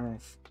 one banner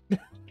off.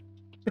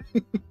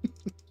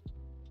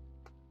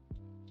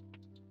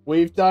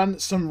 We've done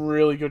some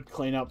really good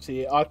cleanups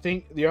here. I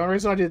think the only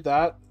reason I did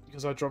that,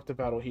 because I dropped the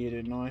battle here,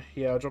 didn't I?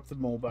 Yeah, I dropped the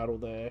Maul battle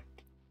there.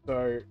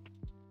 So,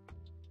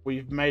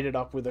 we've made it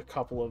up with a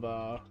couple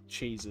of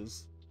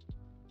cheeses.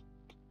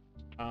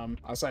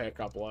 I say a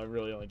couple, I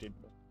really only did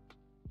one.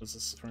 It was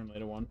this room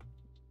later one.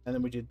 And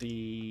then we did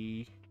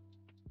the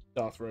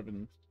Darth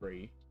Revan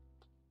 3.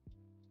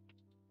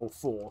 Or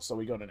 4, so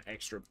we got an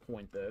extra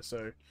point there.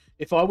 So,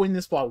 if I win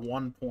this by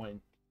 1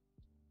 point,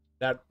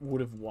 that would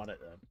have won it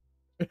then.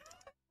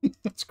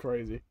 That's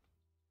crazy.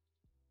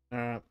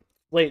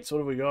 Fleets, what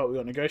have we got? We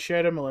got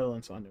Negotiator,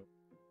 Malevolence. I knew it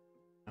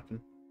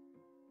happened.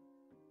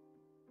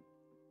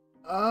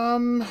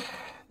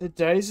 The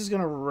Days is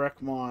gonna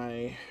wreck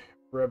my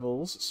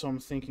Rebels, so I'm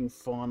thinking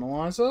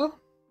Finalizer.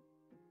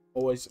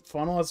 Always,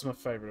 Finalizer's my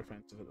favorite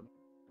offensive at the moment.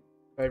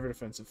 Favorite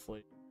offensive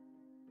fleet.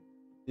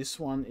 This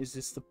one, is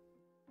this the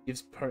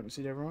gives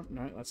potency to everyone?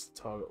 No, that's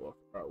the target lock.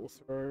 Alright, we'll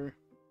throw.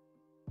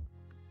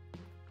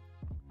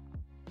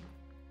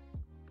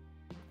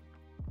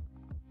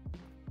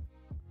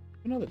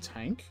 Another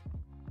tank?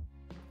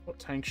 What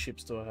tank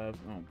ships do I have?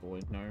 Oh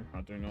boy, no,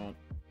 I do not.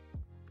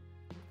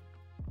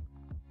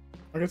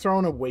 I could throw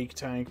in a weak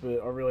tank, but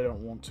I really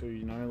don't want to,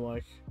 you know,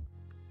 like...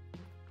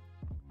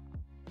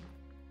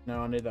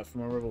 No, I need that for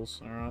my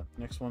Rebels. Alright,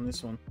 next one,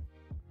 this one.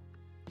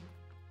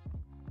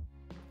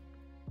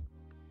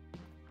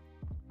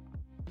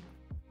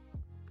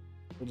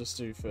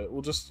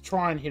 We'll just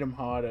try and hit them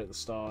hard at the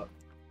start.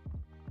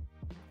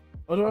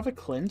 Oh, do I have a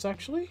cleanse,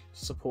 actually?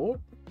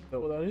 Support? Is that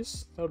what that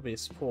is? That would be a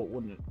support,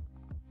 wouldn't it?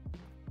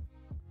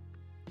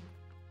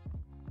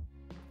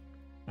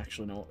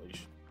 Actually, no,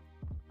 leash.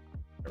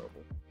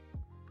 Terrible.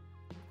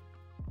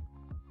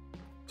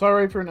 Fire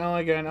Reaper and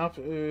ally going up.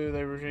 Ooh,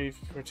 they receive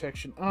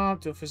protection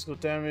up. Deal physical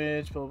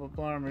damage. Blah, blah,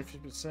 blah. Remove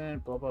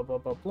 50%. Blah, blah, blah,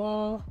 blah,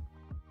 blah.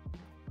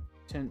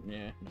 10.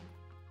 Yeah, no.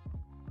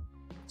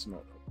 It's not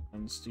a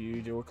cleanse. Do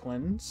you do a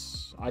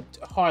cleanse? I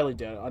highly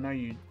doubt it. I know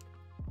you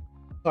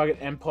target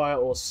Empire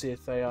or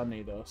Sith. They are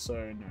neither, so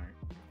no.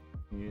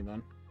 You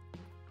then.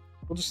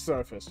 We'll just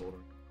throw first order.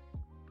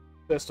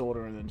 First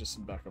order and then just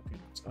some backup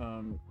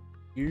units.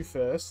 You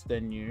first,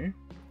 then you.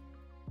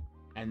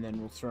 And then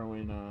we'll throw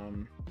in,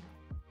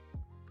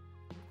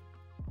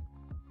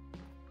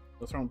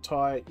 we'll throw on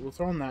tight. We'll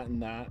throw on that,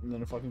 and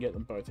then if I can get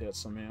them both out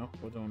somehow,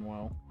 we're doing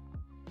well.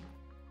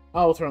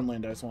 Oh, we'll throw on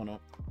Landos, why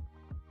not?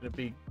 It'll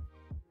be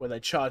where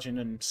they charge in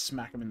and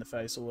smack them in the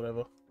face or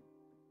whatever.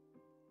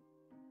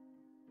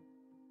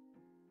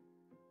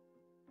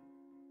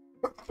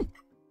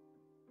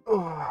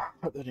 Oh,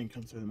 hope that didn't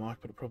come through the mic,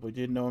 but it probably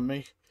did, knowing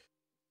me.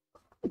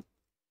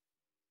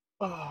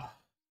 Oh,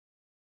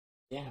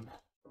 damn.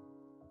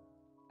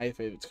 Hay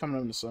fever. It's coming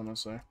over the summer,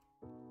 so.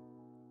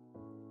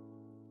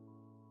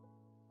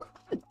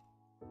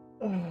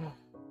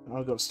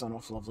 I got to stun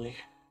off lovely.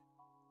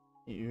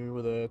 Hit you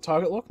with a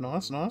target lock.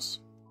 Nice, nice.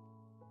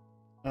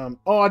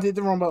 Oh, I did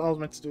the wrong button. I was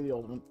meant to do the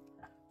ultimate.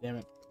 Damn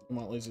it. We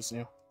might lose this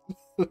now.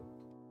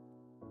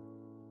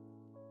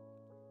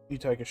 You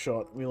take a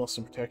shot. We lost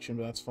some protection,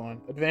 but that's fine.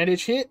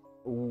 Advantage hit.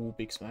 Ooh,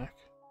 big smack.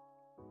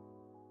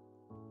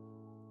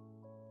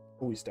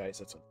 Oh, he stays.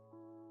 That's a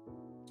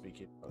big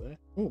hit right there.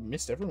 Ooh,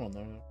 missed everyone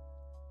though.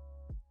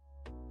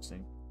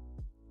 Interesting.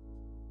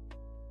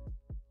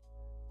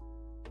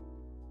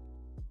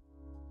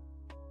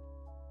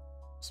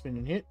 Spin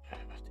and hit.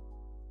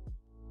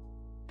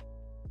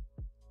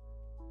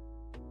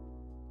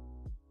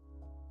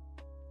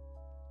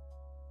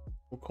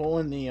 We'll call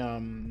in the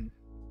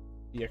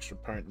extra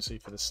potency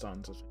for the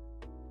stuns, I think.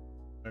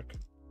 Okay.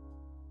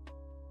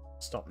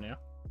 Stop now.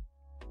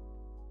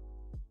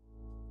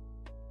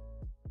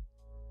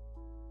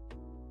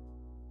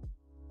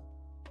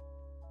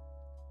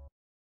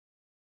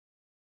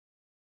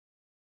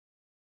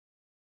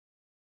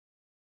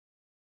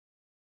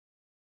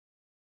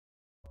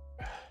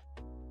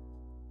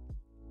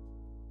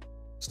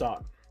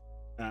 Start.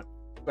 Alright.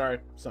 Sorry,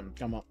 something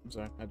come up, so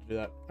I had to do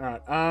that.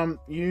 Alright,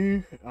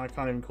 you... I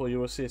can't even call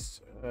you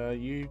assist.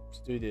 You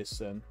do this,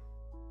 then.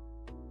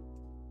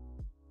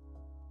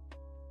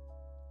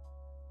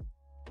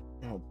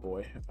 Oh,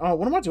 boy. Oh,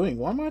 what am I doing?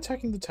 Why am I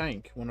attacking the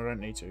tank when I don't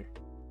need to?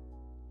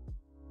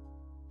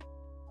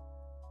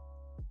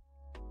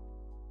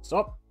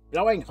 Stop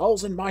blowing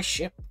holes in my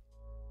ship!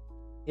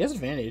 He has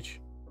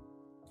advantage.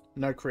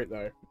 No crit,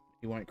 though.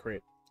 He won't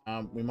crit.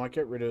 We might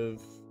get rid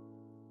of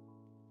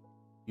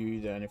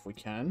you, then, if we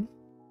can.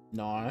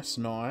 Nice,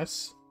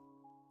 nice.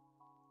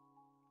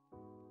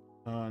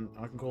 I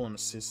can call an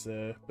assist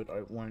there, but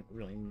it won't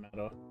really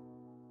matter.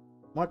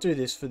 Might do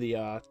this for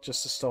the,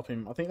 just to stop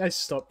him. I think they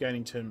stop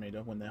gaining turn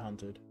meter when they're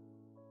hunted.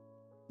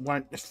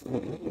 Won't...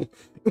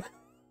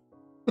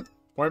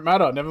 Won't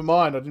matter, never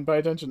mind, I didn't pay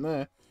attention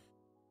there.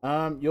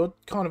 You're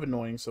kind of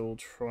annoying, so we'll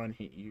try and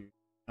hit you.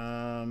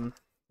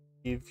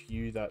 Give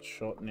you that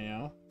shot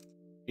now.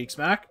 Big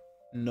smack.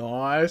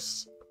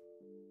 Nice.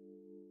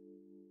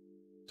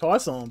 TIE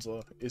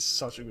Silencer is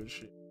such a good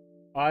shit.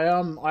 I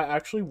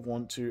actually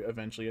want to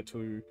eventually get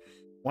to...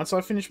 Once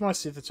I finish my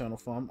Sith Eternal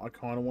farm, I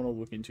kind of want to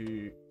look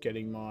into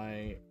getting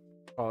my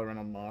Kylo Ren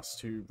on Mars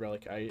to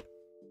Relic 8.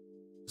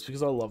 It's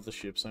because I love the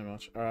ship so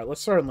much. Alright,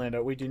 let's throw in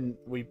Lando.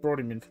 We brought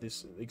him in for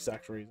this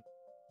exact reason.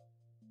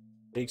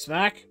 Big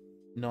smack.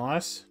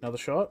 Nice. Another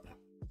shot.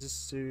 This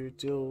is to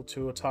deal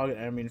to a target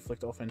enemy,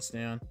 inflict offense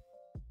down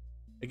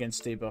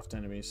against debuffed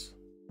enemies.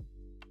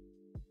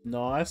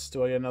 Nice.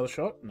 Do I get another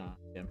shot? Nah.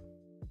 Damn.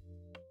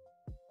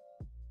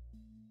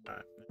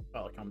 Alright.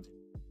 Palpatine comes in.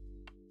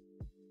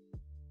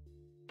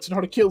 It's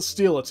not a kill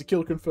steal, it's a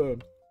kill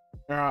confirmed.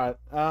 Alright.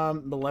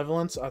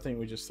 Malevolence. I think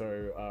we just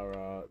throw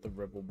our the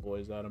Rebel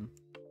boys at him.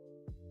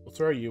 We'll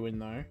throw you in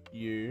though.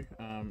 You,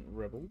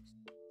 Rebels.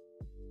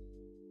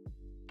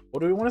 Or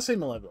do we want to see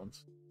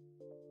Malevolence?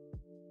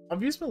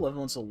 I've used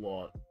Malevolence a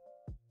lot.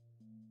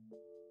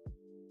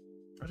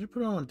 I should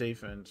put him on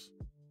defense.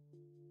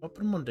 I'll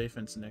put him on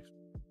defense next.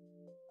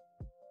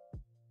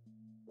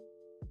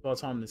 By the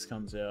time this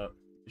comes out,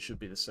 it should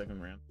be the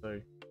second round, so...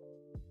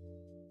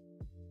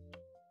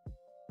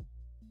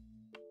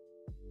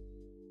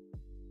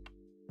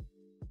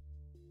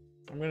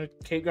 I'm gonna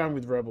keep going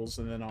with Rebels,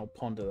 and then I'll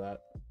ponder that.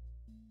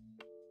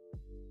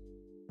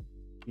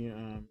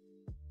 Yeah,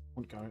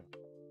 won't go.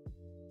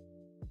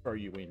 Throw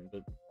you in,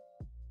 but...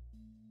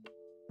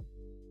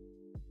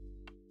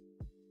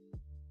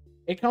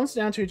 It comes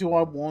down to, do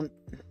I want...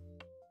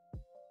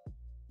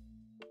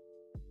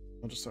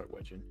 I'll just throw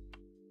Wedge in.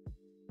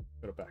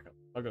 Got a backup.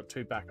 I've got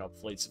 2 backup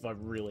fleets if I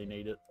really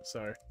need it,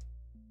 so...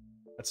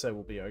 I'd say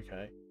we'll be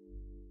okay.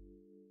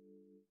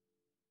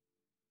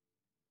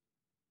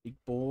 Big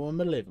boy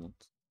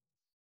Malevolence.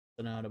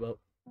 Don't know about.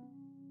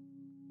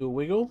 Do a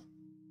wiggle.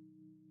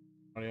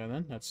 Rightio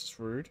then, that's just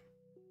rude.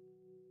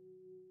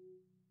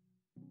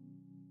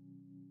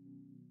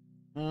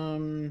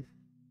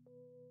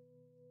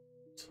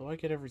 So I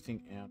get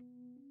everything out.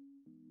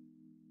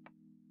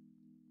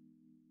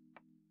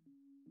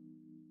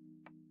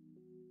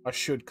 I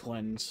should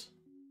cleanse.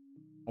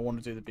 I want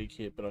to do the big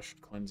hit, but I should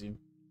cleanse him.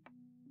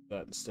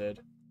 That instead.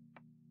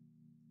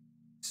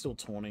 Still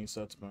taunting,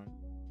 so that's fine.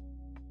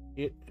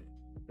 Hit.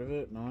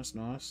 Rivet. Nice,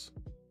 nice.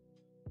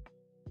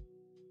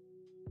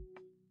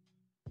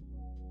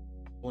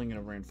 Pulling in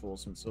a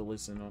reinforcement, so at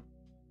least they're not.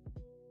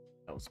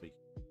 That was big.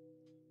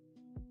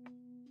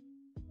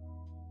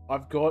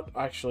 I've got,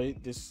 actually,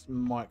 this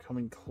might come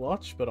in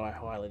clutch, but I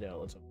highly doubt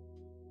let's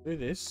do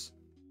this.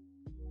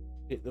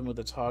 Hit them with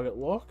a target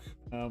lock.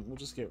 We'll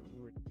just get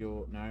rid of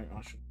your... No,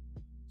 I should...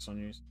 It's on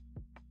use.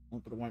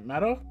 But it won't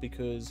matter,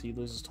 because he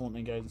loses taunt and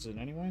engages it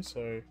anyway,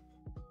 so...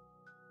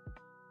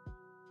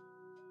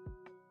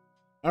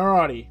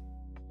 Alrighty.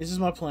 This is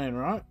my plan,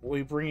 right?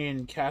 We bring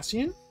in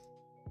Cassian.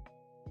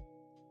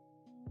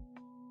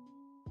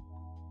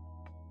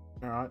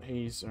 Alright,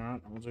 he's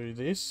alright. I'll do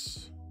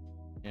this.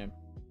 Yeah.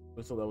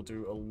 We thought they'll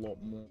do a lot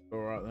more.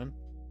 Alright then.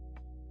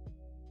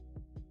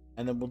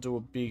 And then we'll do a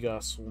big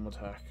swarm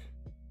attack.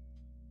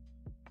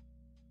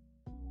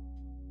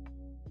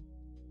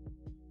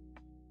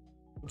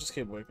 We'll just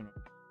keep working on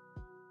it.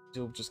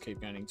 He'll just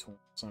keep gaining taunt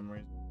for some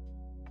reason.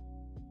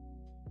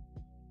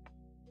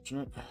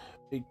 Fortunate.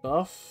 Big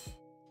buff.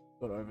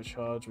 Got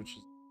overcharge, which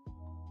is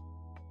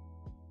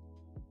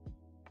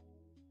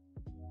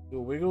do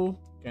a wiggle,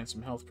 gain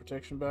some health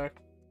protection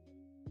back.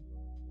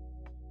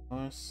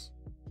 Nice.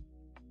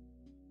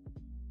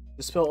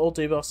 Dispel all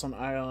debuffs on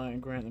ally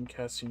and grant them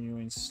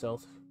continuing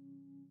stealth.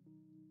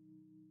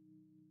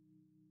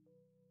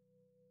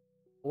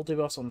 All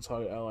debuffs on the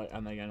target ally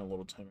and they gain a lot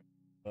of time.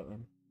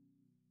 Then.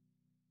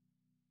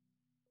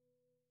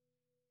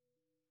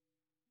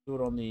 Do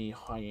it on the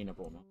hyena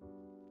bomber.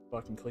 If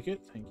I can click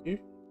it, thank you.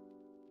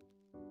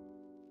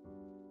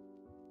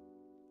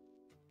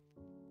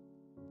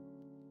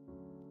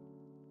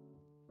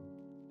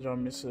 Did I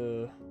miss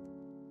a...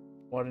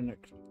 Why didn't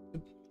it...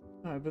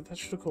 No, but that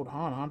should have called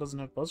Han. Han doesn't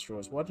have buzz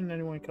draws. Why didn't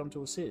anyone come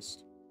to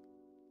assist?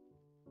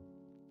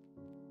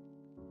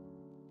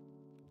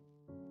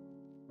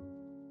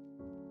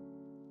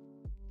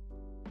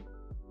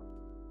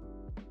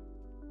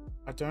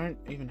 I don't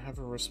even have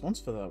a response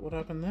for that. What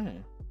happened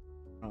there?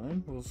 Right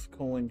then, we'll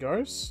call in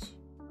Ghost.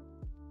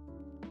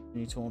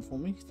 Can you taunt for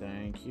me?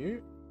 Thank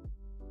you.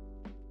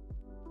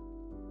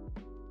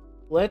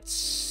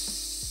 Let's...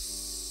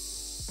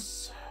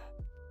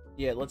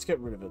 Yeah, let's get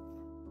rid of it.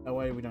 That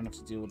way we don't have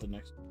to deal with the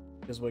next...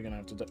 Because we're going to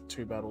have to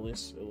two-battle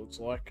this, it looks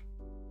like.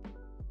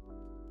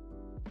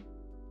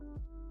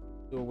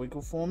 Do a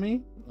wiggle for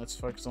me. Let's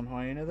focus on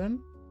Hyena then.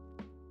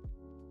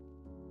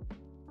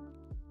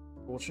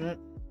 Fortunate.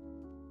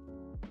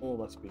 Oh,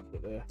 that's a big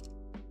hit there.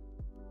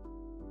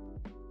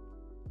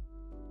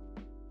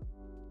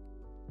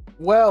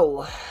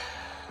 Well,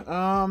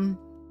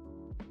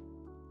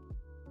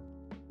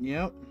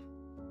 yep.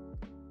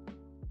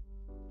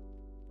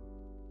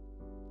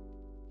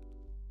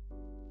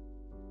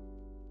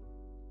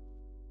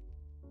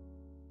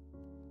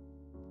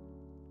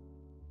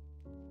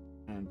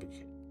 And big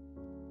hit.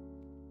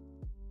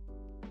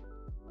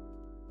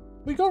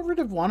 We got rid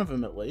of one of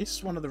them at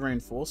least, one of the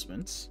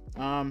reinforcements.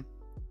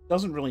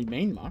 Doesn't really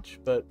mean much,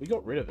 but we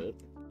got rid of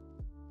it.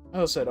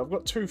 As I said, I've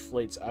got two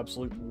fleets,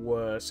 absolute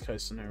worst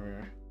case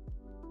scenario.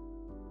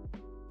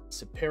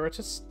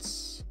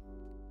 Separatists.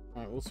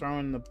 Alright, we'll throw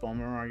in the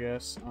bomber, I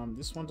guess.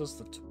 This one does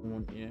the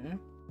taunt, yeah.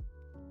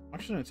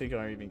 Actually, I don't think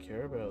I even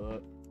care about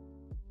that.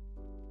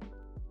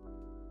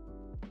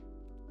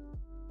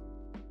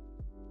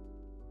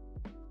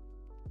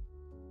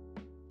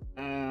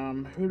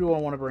 Who do I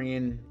want to bring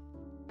in?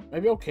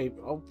 Maybe I'll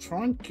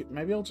try and,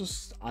 maybe I'll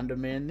just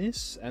underman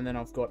this, and then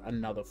I've got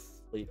another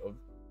fleet of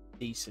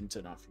decent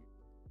enough.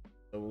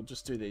 So we'll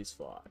just do these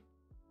 5.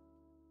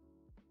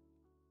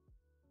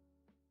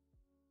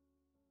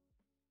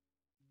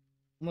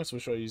 Almost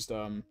wish I used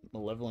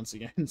Malevolence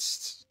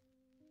against...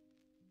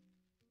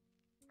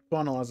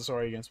 Finalizer,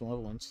 sorry, against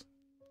Malevolence.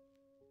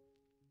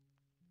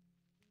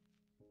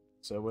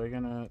 So we're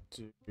gonna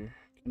do...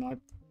 Can I...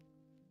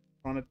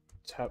 Trying to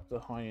tap the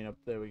hyena.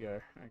 There we go.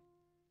 Okay.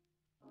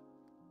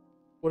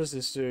 What does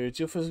this do?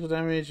 Deal physical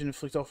damage and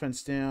inflict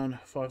offense down.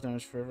 5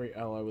 damage for every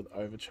ally with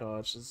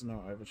overcharge. There's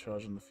no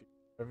overcharge on the field.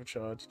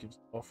 Overcharge gives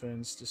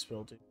offense,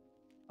 dispel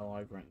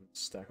ally, grant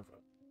stack of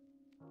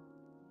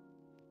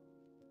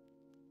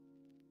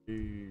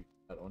do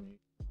that on you.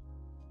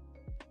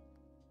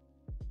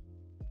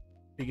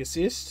 Big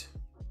assist.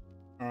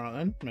 Alright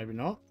then, maybe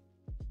not.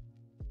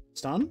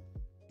 Stun?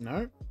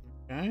 No.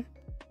 Okay.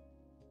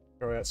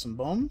 Throw out some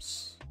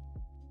bombs.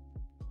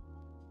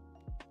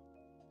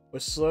 We're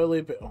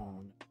slowly but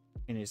oh,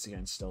 he needs to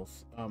gain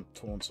stealth.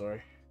 Taunt,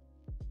 sorry.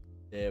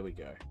 There we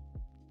go.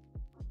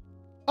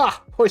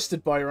 Ah!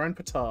 Hoisted by your own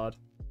petard.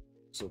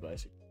 Still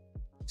basic.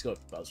 It's got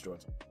buzz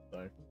joints,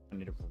 so I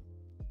need to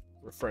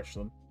refresh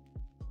them.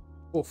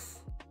 Oof.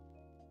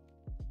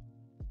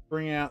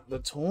 Bring out the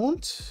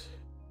taunt.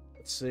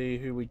 Let's see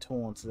who we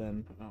taunt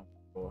then. Oh,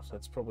 gosh,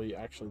 that's probably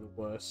actually the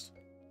worst.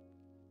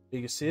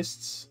 Big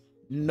assists.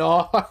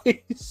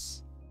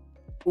 Nice!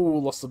 Ooh,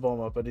 lost the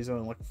bomber, but he's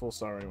only like a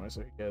 4-star anyway,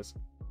 so who cares?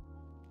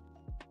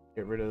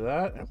 Get rid of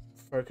that and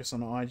focus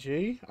on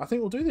IG. I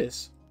think we'll do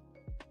this.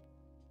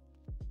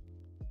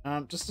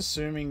 Just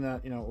assuming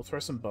that, you know, we'll throw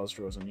some buzz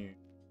draws on you.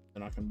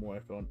 Then I can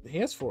work on... He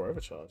has 4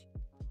 overcharge.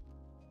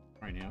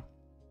 Right now.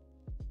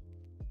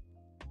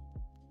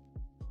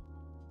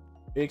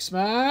 Big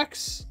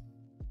smacks!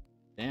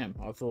 Damn,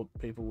 I thought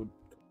people would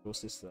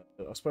assist that.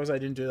 But I suppose I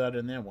didn't do that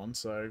in their one,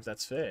 so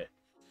that's fair.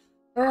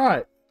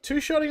 Alright,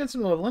 2-shot against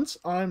Malevolence.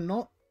 I'm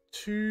not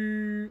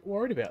too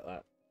worried about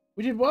that.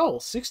 We did well.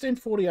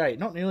 1648.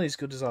 Not nearly as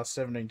good as our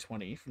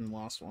 1720 from the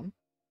last one.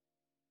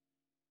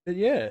 But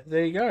yeah,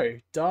 there you go.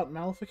 Dart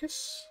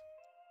Maleficus.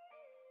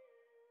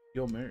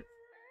 Your move.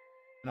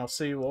 And I'll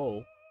see you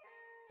all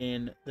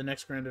in the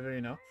next Grand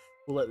Arena.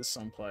 We'll let this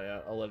song play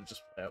out. I'll let it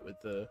just play out with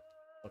the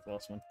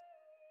last one.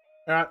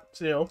 Alright,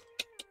 see you all.